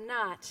story, but I'm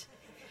not.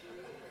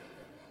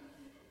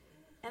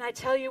 And I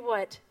tell you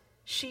what,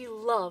 she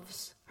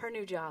loves her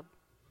new job.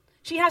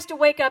 She has to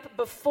wake up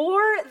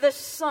before the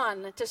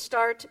sun to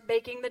start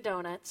baking the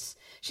donuts.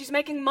 She's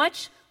making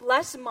much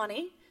less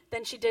money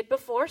than she did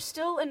before,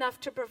 still enough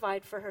to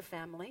provide for her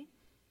family.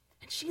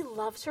 And she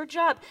loves her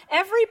job.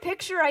 Every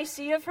picture I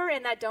see of her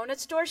in that donut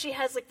store, she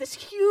has like this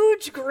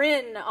huge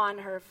grin on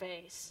her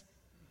face.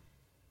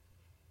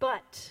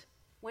 But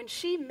when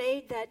she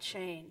made that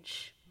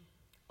change,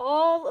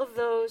 all of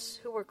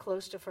those who were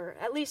close to her,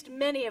 at least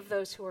many of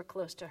those who were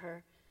close to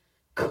her,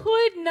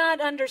 could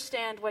not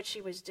understand what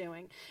she was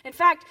doing. In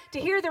fact, to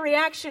hear the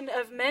reaction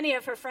of many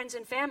of her friends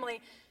and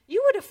family,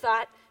 you would have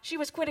thought she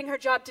was quitting her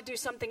job to do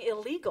something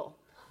illegal.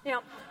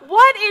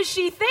 What is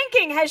she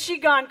thinking? Has she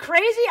gone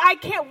crazy?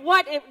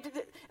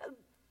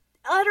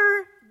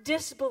 Utter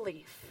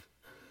disbelief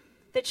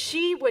that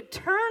she would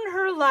turn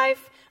her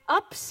life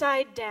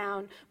upside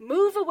down,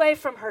 move away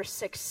from her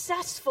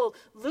successful,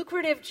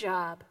 lucrative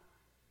job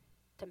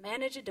to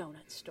manage a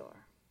donut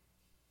store.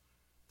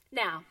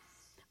 Now,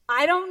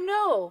 I don't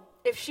know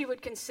if she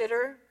would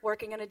consider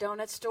working in a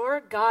donut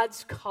store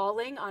God's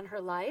calling on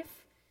her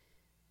life,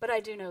 but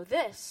I do know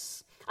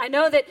this. I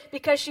know that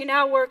because she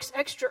now works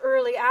extra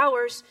early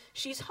hours,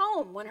 she's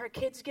home when her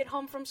kids get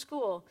home from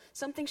school,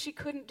 something she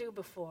couldn't do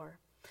before.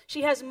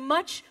 She has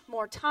much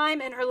more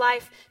time in her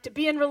life to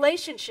be in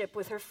relationship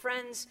with her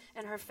friends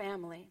and her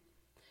family.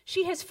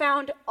 She has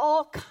found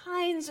all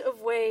kinds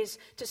of ways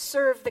to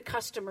serve the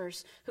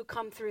customers who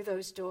come through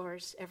those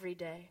doors every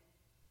day.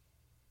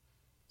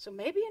 So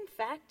maybe, in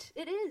fact,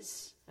 it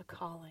is a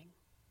calling.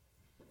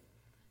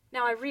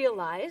 Now, I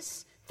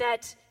realize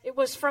that it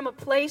was from a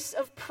place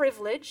of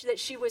privilege that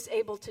she was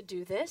able to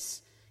do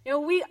this.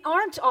 We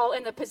aren't all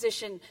in the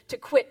position to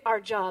quit our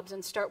jobs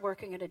and start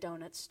working at a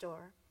donut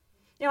store.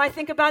 I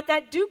think about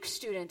that Duke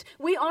student.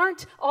 We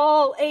aren't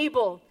all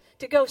able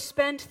to go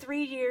spend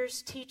 3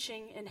 years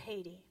teaching in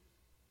Haiti.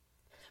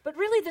 But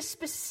really, the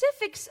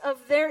specifics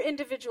of their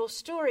individual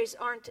stories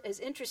aren't as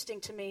interesting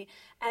to me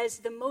as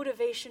the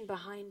motivation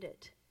behind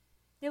it.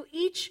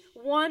 Each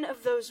one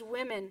of those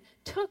women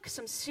took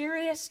some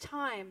serious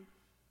time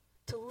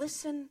to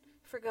listen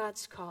for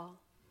God's call,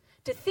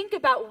 to think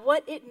about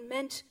what it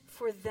meant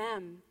for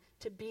them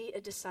to be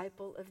a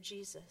disciple of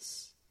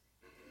Jesus,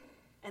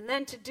 and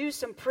then to do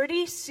some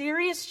pretty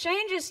serious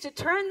changes to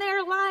turn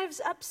their lives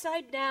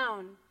upside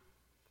down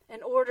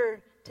in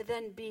order to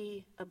then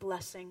be a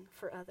blessing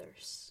for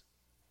others.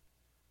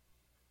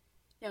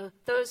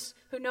 Those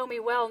who know me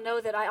well know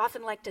that I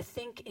often like to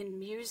think in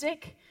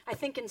music. I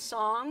think in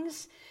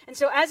songs. And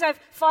so as I've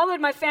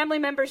followed my family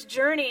member's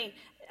journey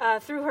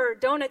through her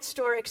donut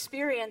store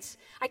experience,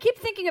 I keep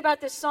thinking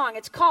about this song.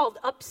 It's called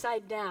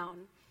Upside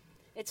Down.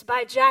 It's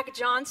by Jack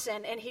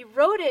Johnson, and he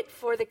wrote it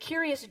for the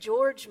Curious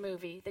George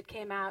movie that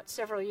came out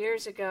several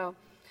years ago.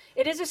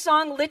 It is a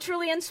song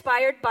literally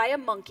inspired by a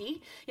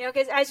monkey.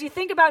 Because as you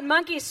think about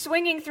monkeys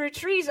swinging through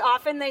trees,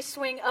 often they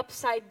swing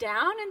upside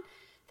down, and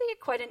they get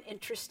quite an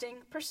interesting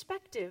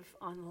perspective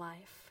on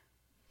life.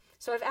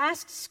 So I've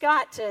asked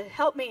Scott to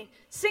help me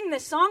sing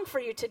this song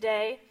for you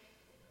today.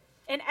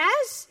 And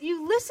as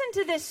you listen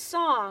to this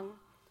song,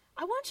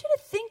 I want you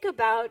to think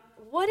about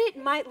what it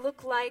might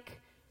look like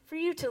for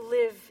you to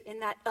live in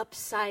that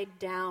upside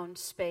down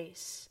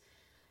space.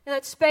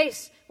 That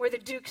space where the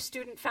Duke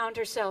student found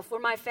herself,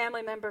 where my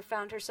family member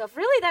found herself.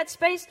 Really that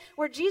space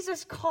where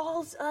Jesus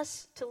calls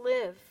us to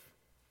live.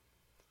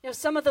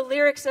 Some of the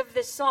lyrics of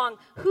this song,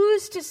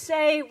 who's to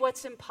say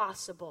what's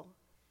impossible?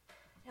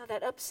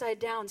 That upside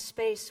down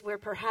space where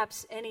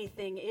perhaps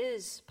anything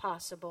is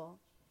possible.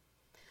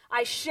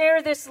 I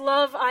share this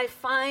love I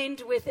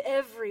find with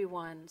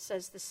everyone,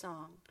 says the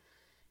song.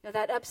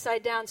 That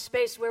upside down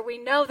space where we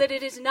know that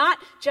it is not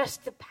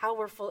just the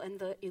powerful and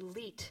the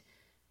elite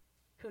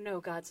who know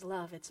God's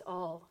love, it's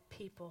all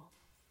people.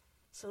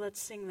 So let's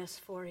sing this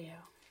for you.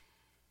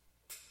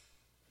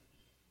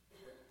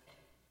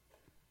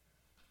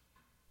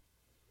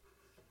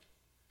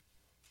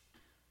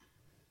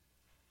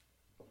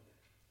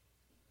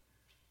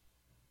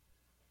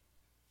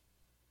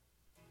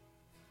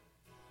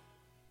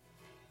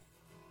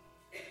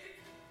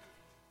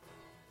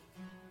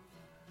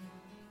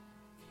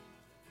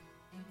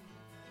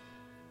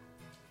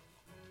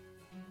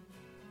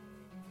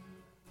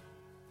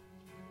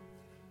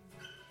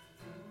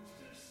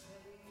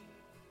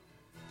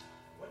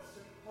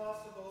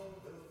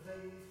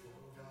 faithful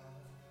God.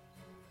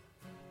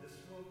 This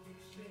will keep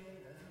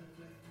spinning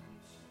with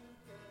each new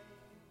day.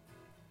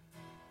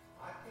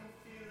 I can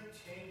feel it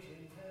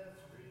changing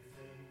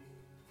everything.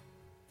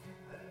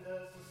 And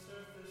as the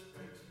surface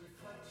breaks,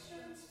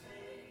 reflections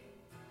fade.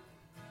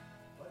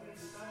 But in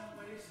some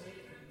ways they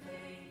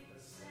remain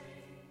the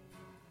same.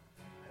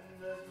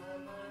 And as my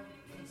mind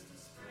begins to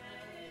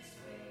spread its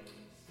wings,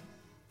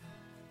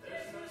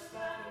 there's no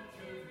stopping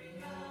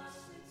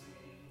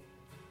curiosity.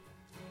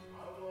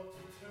 I want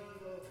to turn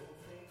the whole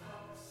thing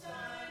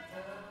upside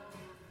down.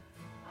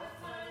 I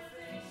find the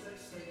things they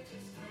say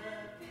just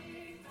can't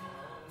be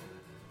found.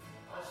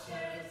 I'll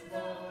share this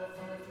love I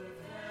find with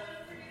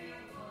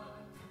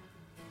everyone.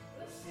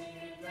 We'll sing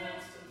and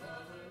dance to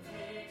Mother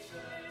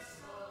Nature's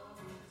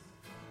songs.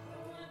 I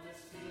want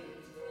this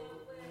feeling to go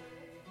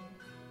away.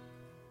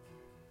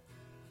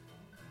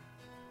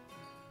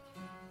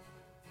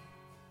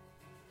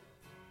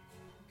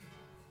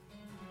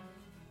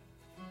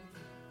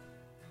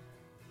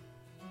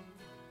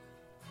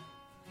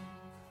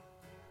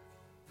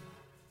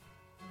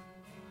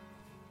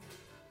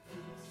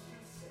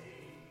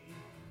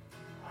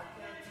 I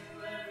can't do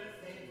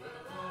everything, but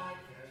I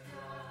can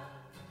try.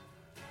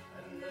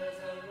 And as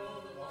I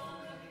roll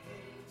along, I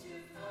begin to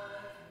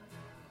find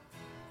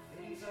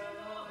things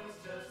aren't always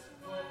just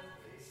what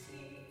they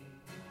seem.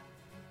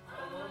 I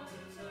want to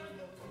turn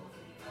the whole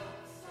thing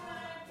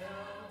upside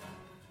down.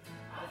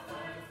 I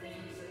find the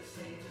things they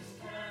say just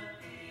can't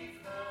be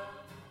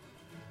found.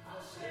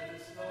 I'll share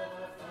this love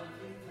I find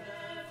with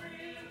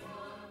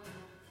everyone.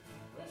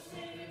 We'll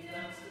sing and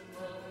dance to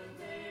Mother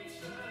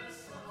Nature's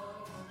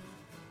songs.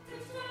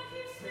 This life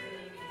keeps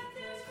spinning and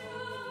there's no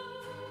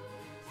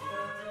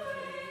time to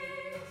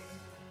waste.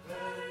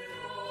 Let it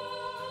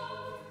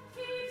all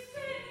keep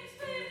spinning,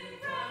 spinning,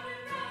 round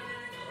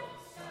and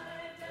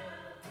upside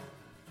down.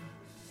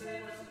 Say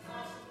what's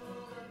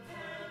impossible but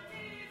can't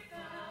be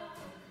found.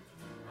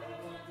 I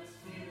don't want this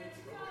feeling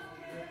to go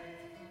away.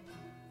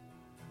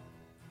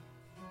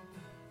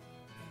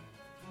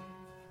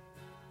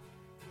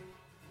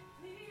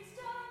 Please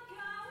don't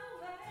go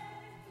away.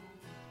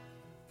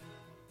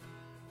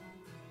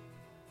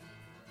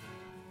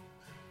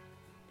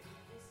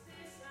 Is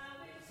this how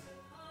it's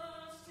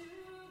supposed to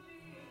be?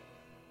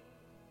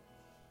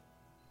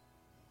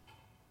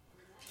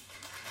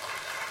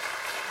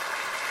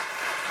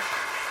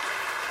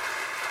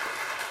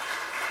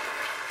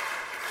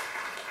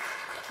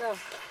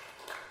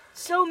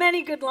 So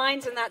many good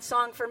lines in that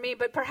song for me,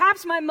 but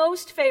perhaps my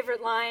most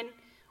favorite line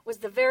was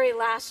the very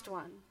last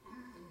one.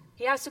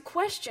 He asks a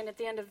question at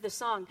the end of the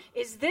song.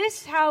 Is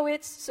this how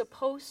it's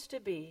supposed to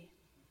be?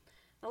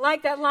 I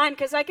like that line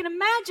because I can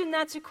imagine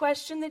that's a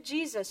question that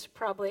Jesus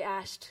probably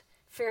asked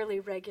fairly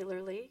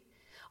regularly.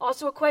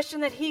 Also a question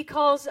that he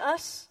calls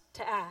us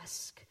to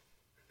ask.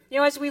 You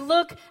know, as we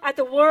look at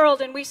the world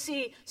and we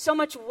see so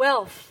much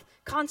wealth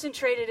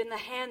concentrated in the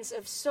hands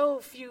of so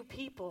few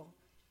people,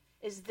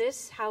 is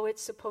this how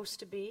it's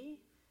supposed to be?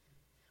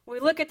 We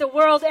look at the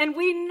world and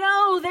we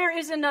know there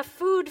is enough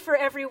food for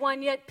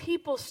everyone, yet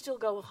people still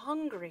go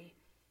hungry.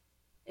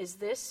 Is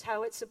this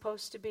how it's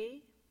supposed to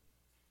be?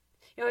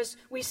 You know, as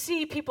we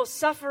see people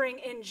suffering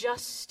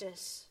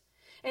injustice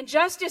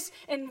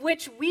in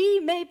which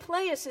we may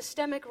play a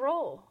systemic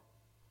role,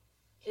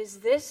 is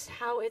this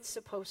how it's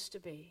supposed to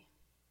be?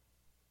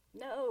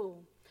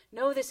 No,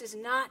 this is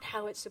not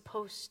how it's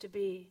supposed to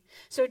be.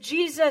 So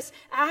Jesus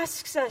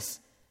asks us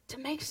to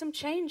make some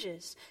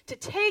changes, to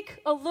take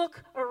a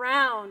look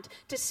around,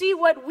 to see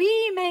what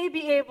we may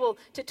be able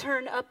to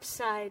turn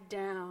upside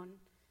down,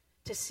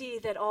 to see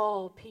that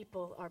all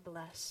people are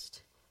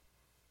blessed.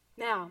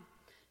 Now,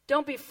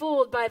 don't be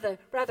fooled by the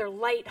rather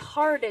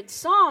light-hearted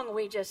song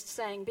we just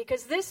sang,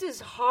 because this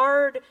is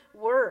hard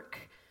work.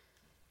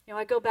 You know,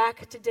 I go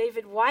back to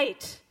David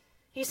White.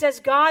 He says,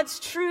 God's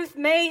truth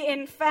may,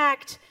 in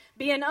fact,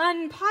 be an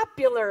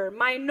unpopular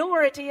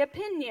minority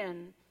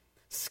opinion,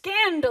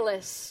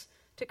 scandalous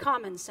to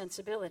common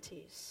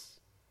sensibilities.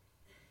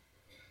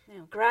 You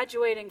know,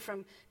 graduating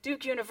from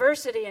Duke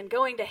University and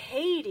going to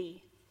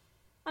Haiti,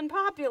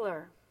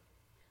 unpopular.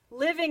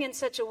 Living in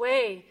such a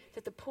way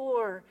that the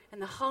poor and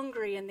the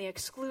hungry and the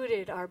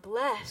excluded are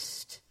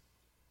blessed,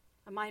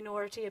 a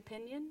minority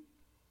opinion.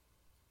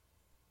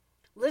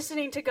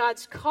 Listening to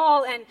God's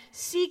call and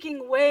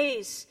seeking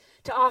ways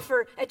to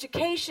offer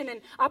education and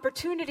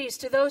opportunities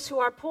to those who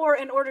are poor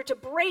in order to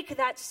break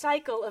that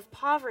cycle of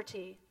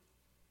poverty.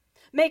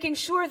 Making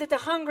sure that the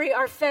hungry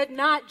are fed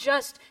not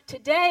just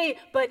today,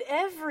 but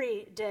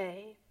every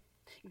day.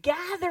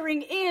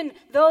 Gathering in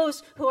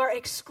those who are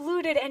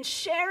excluded and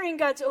sharing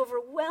God's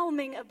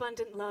overwhelming,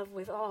 abundant love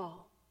with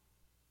all.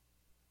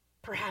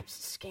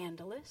 Perhaps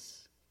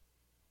scandalous,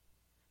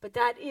 but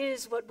that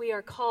is what we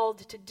are called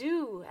to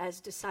do as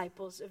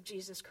disciples of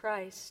Jesus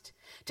Christ.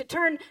 To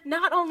turn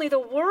not only the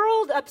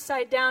world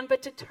upside down,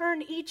 but to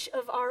turn each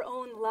of our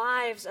own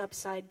lives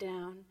upside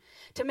down.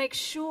 To make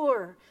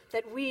sure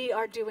that we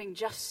are doing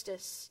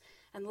justice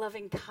and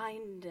loving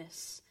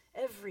kindness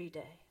every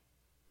day.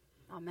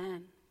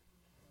 Amen.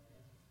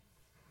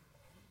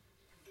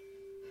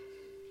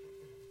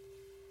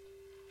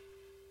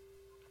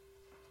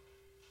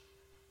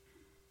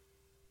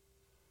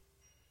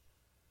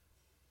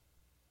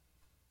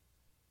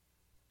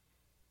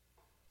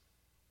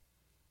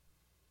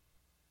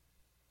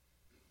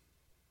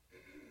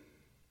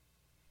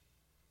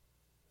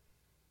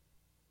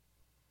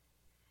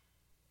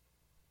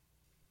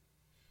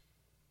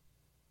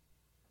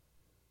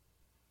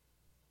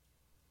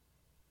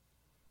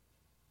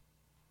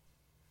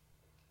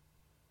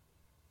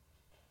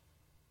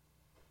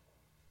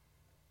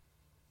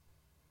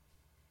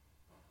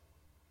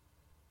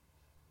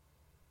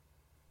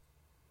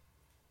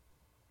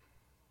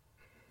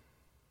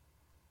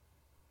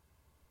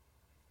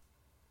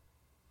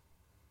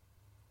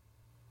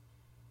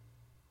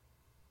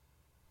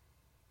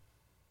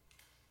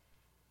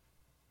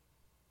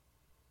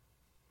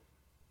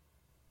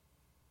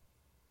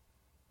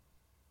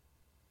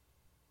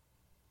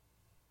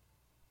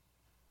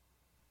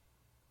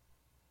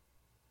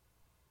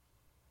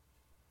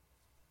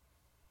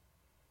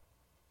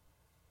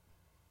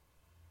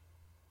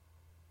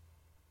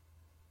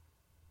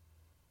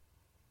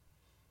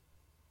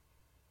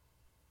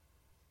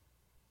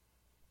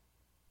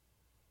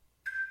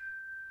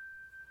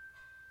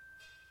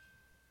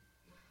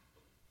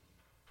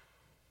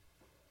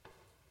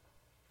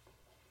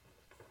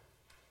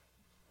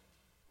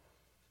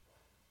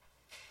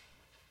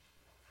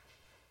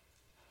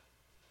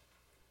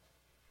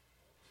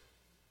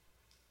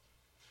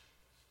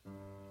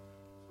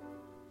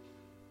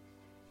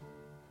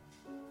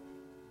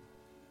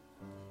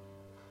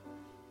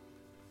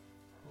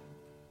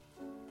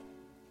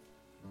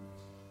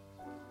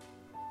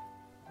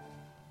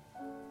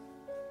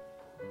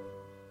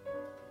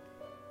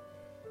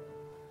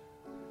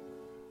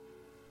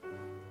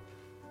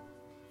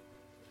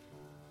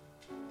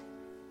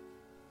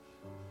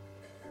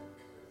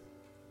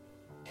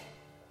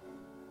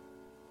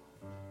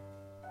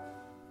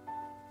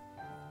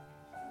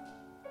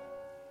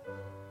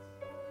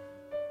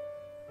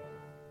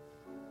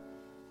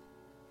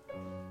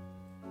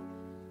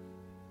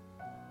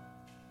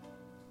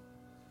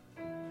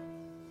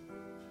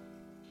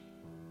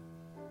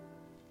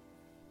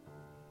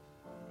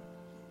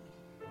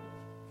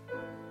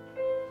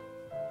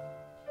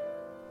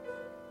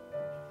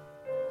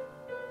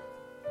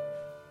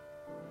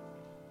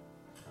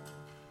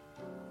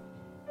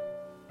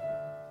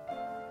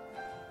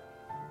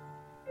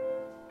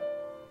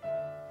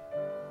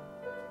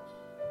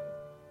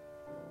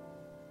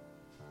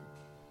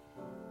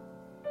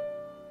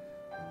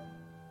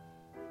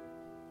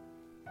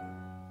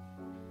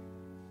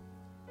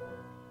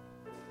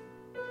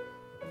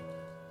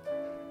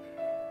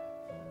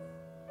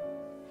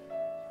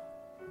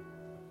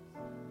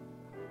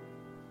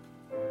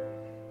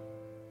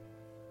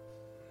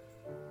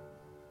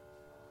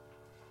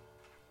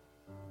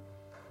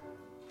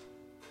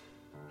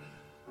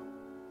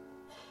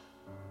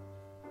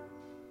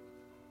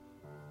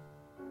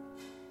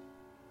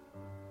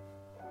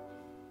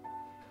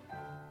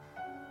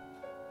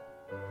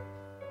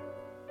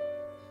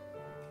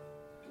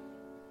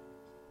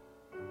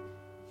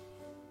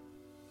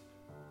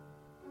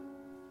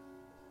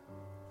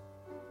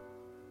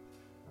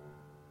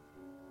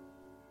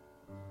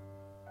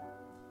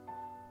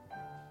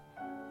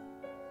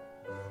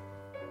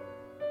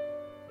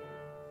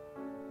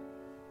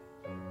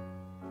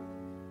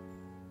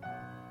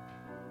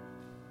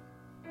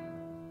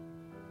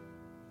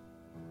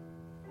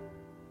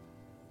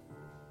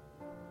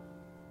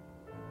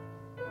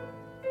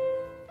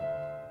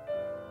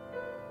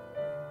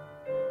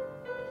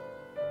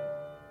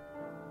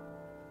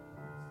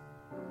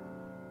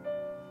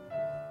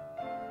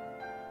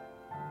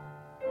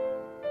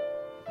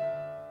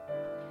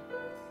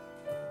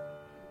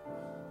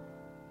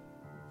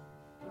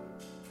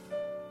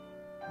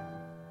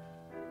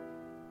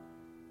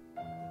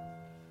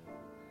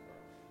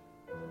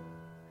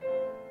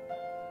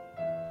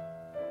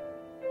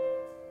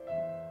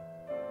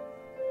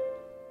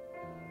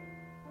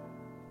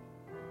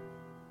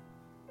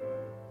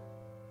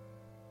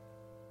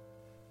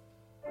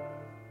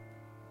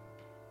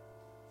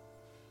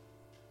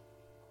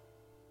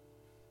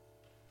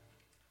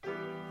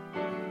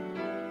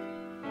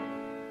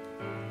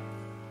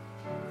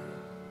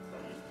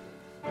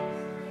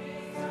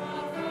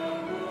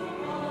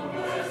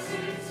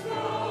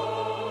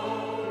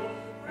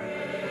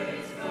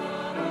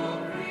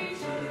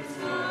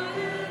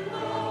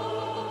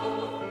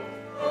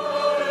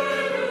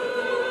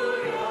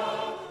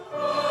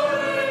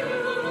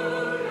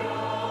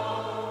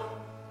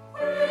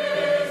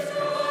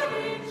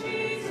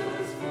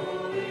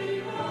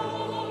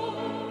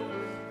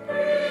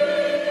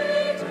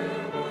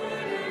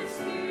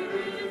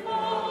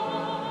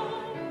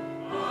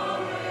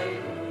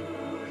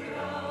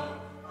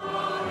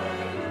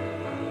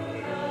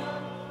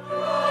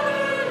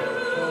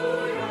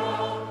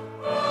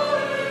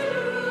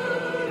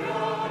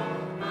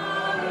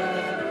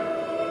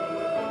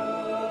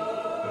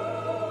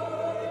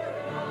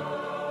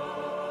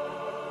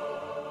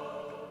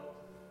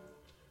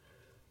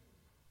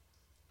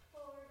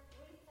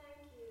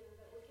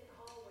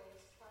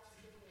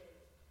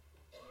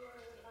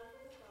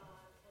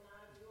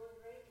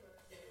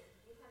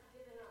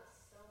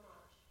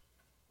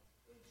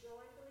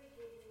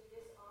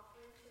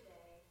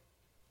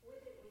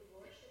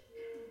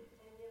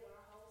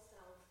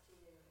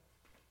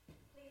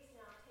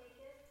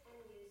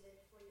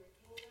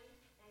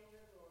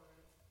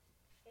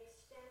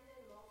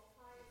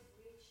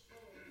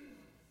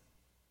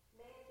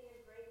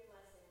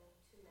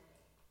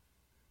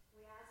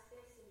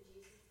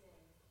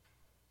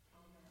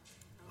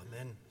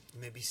 You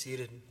may be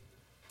seated.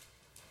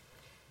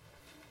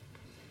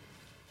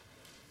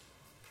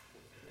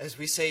 As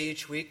we say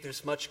each week,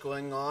 there's much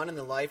going on in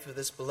the life of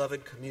this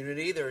beloved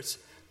community. There's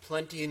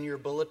plenty in your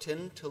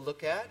bulletin to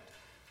look at,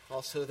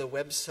 also the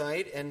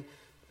website. And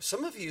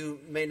some of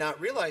you may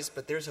not realize,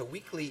 but there's a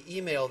weekly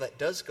email that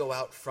does go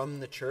out from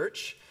the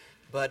church.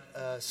 But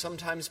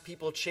sometimes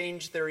people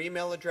change their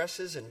email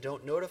addresses and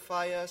don't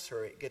notify us,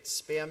 or it gets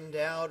spammed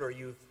out, or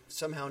you've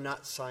somehow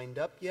not signed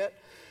up yet.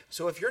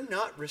 So if you're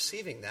not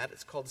receiving that,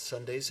 it's called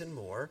Sundays and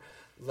More,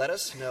 let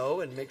us know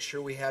and make sure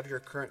we have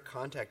your current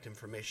contact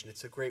information.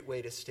 It's a great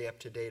way to stay up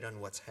to date on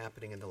what's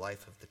happening in the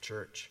life of the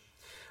church.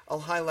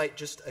 I'll highlight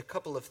just a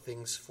couple of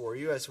things for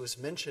you. As was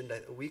mentioned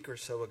a week or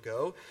so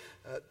ago,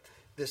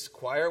 this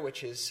choir,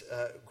 which is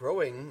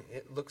growing,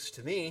 it looks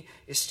to me,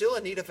 is still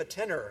in need of a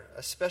tenor,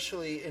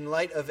 especially in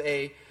light of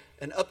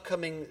an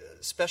upcoming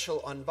special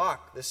on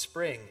Bach this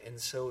spring. And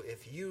so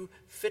if you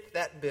fit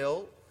that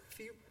bill, if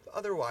you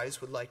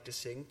otherwise would like to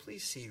sing,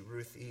 please see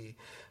Ruth E.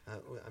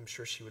 I'm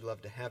sure she would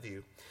love to have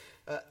you.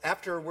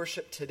 After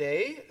worship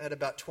today, at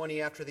about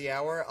 20 after the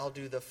hour, I'll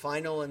do the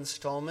final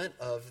installment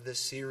of the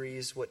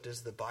series, What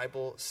Does the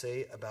Bible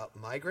Say About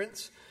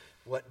Migrants?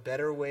 What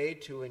better way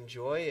to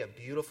enjoy a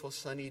beautiful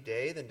sunny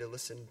day than to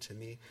listen to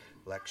me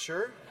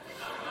lecture?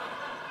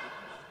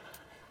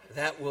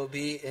 That will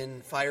be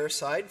in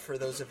Fireside for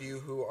those of you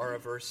who are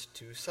averse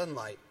to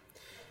sunlight.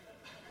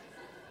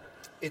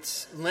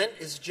 Lent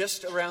is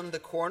just around the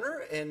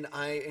corner, and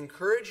I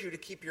encourage you to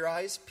keep your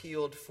eyes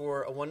peeled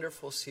for a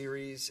wonderful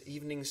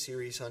evening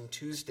series on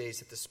Tuesdays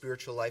that the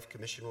Spiritual Life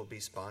Commission will be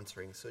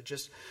sponsoring. So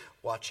just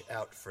watch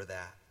out for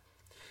that.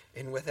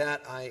 And with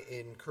that, I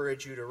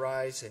encourage you to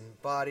rise in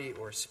body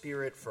or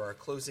spirit for our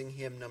closing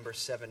hymn, number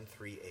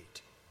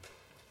 738.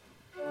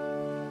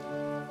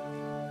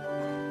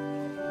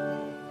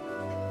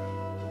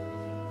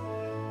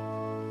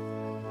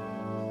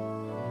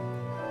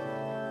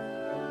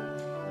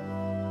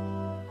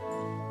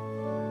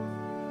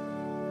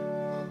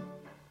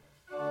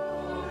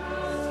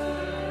 Oh,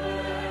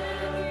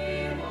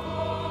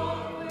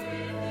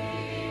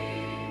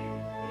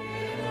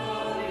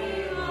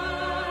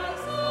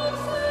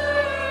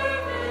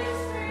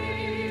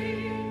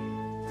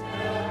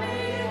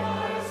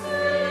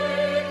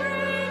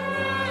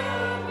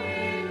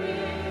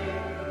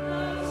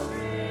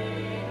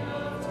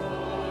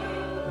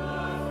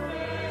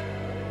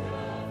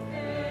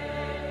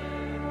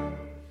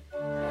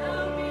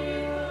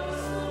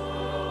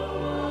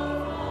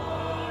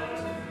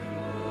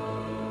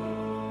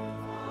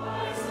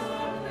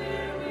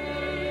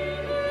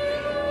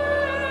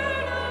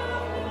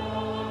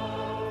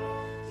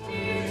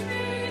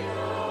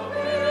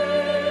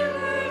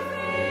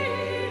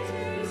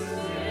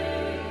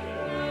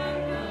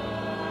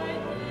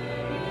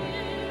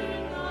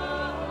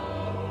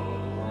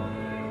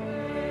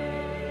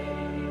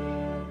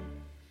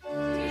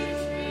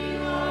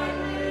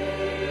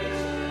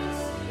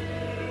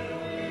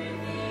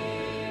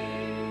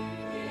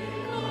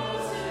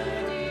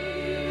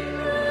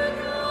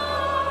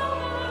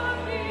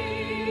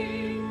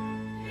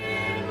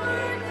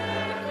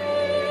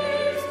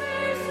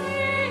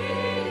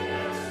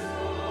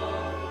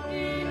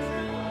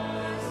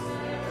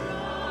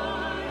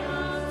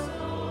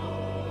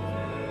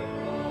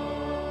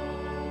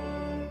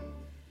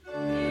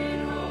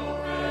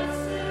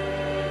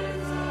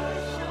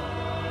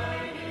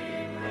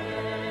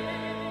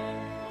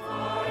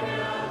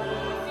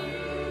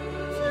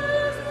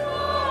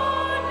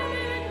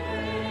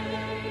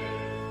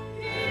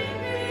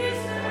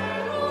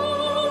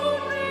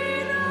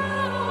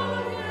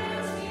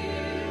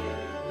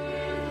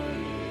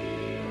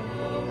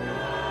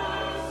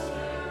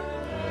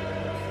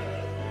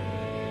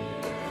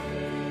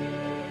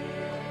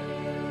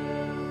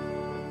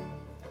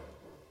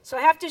 So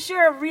I have to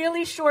share a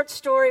really short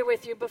story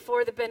with you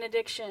before the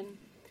benediction.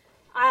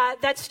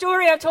 That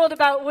story I told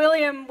about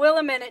William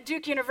Willimon at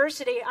Duke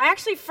University, I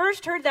actually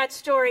first heard that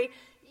story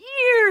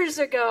years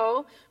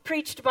ago,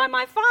 preached by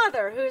my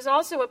father, who is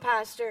also a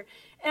pastor.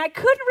 And I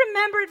couldn't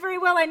remember it very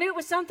well. I knew it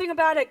was something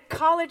about a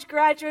college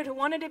graduate who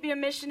wanted to be a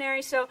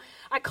missionary. So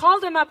I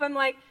called him up. I'm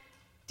like,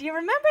 do you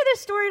remember this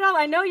story at all?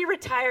 I know you're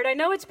retired. I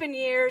know it's been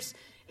years.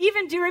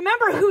 Even, do you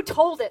remember who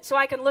told it so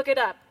I can look it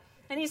up?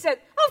 And he said,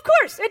 of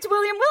course, it's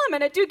William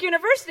Willimon at Duke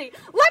University.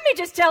 Let me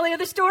just tell you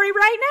the story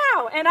right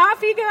now. And off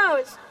he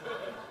goes.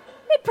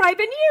 It'd probably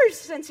been years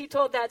since he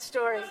told that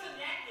story.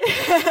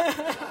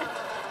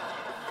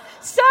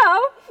 So,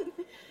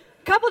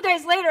 a couple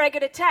days later, I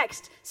get a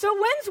text. So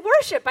when's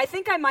worship? I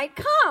think I might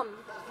come.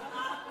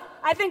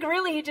 I think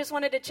really he just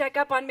wanted to check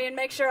up on me and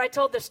make sure I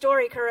told the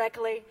story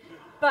correctly.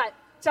 But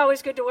it's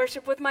always good to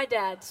worship with my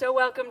dad. So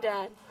welcome,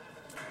 Dad.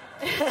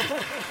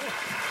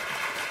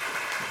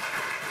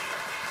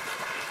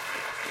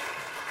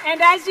 And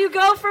as you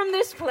go from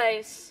this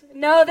place,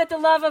 know that the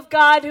love of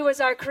God, who is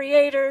our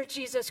Creator,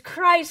 Jesus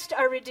Christ,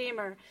 our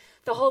Redeemer,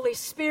 the Holy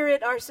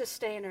Spirit, our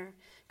Sustainer,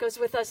 goes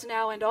with us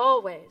now and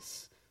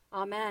always.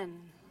 Amen.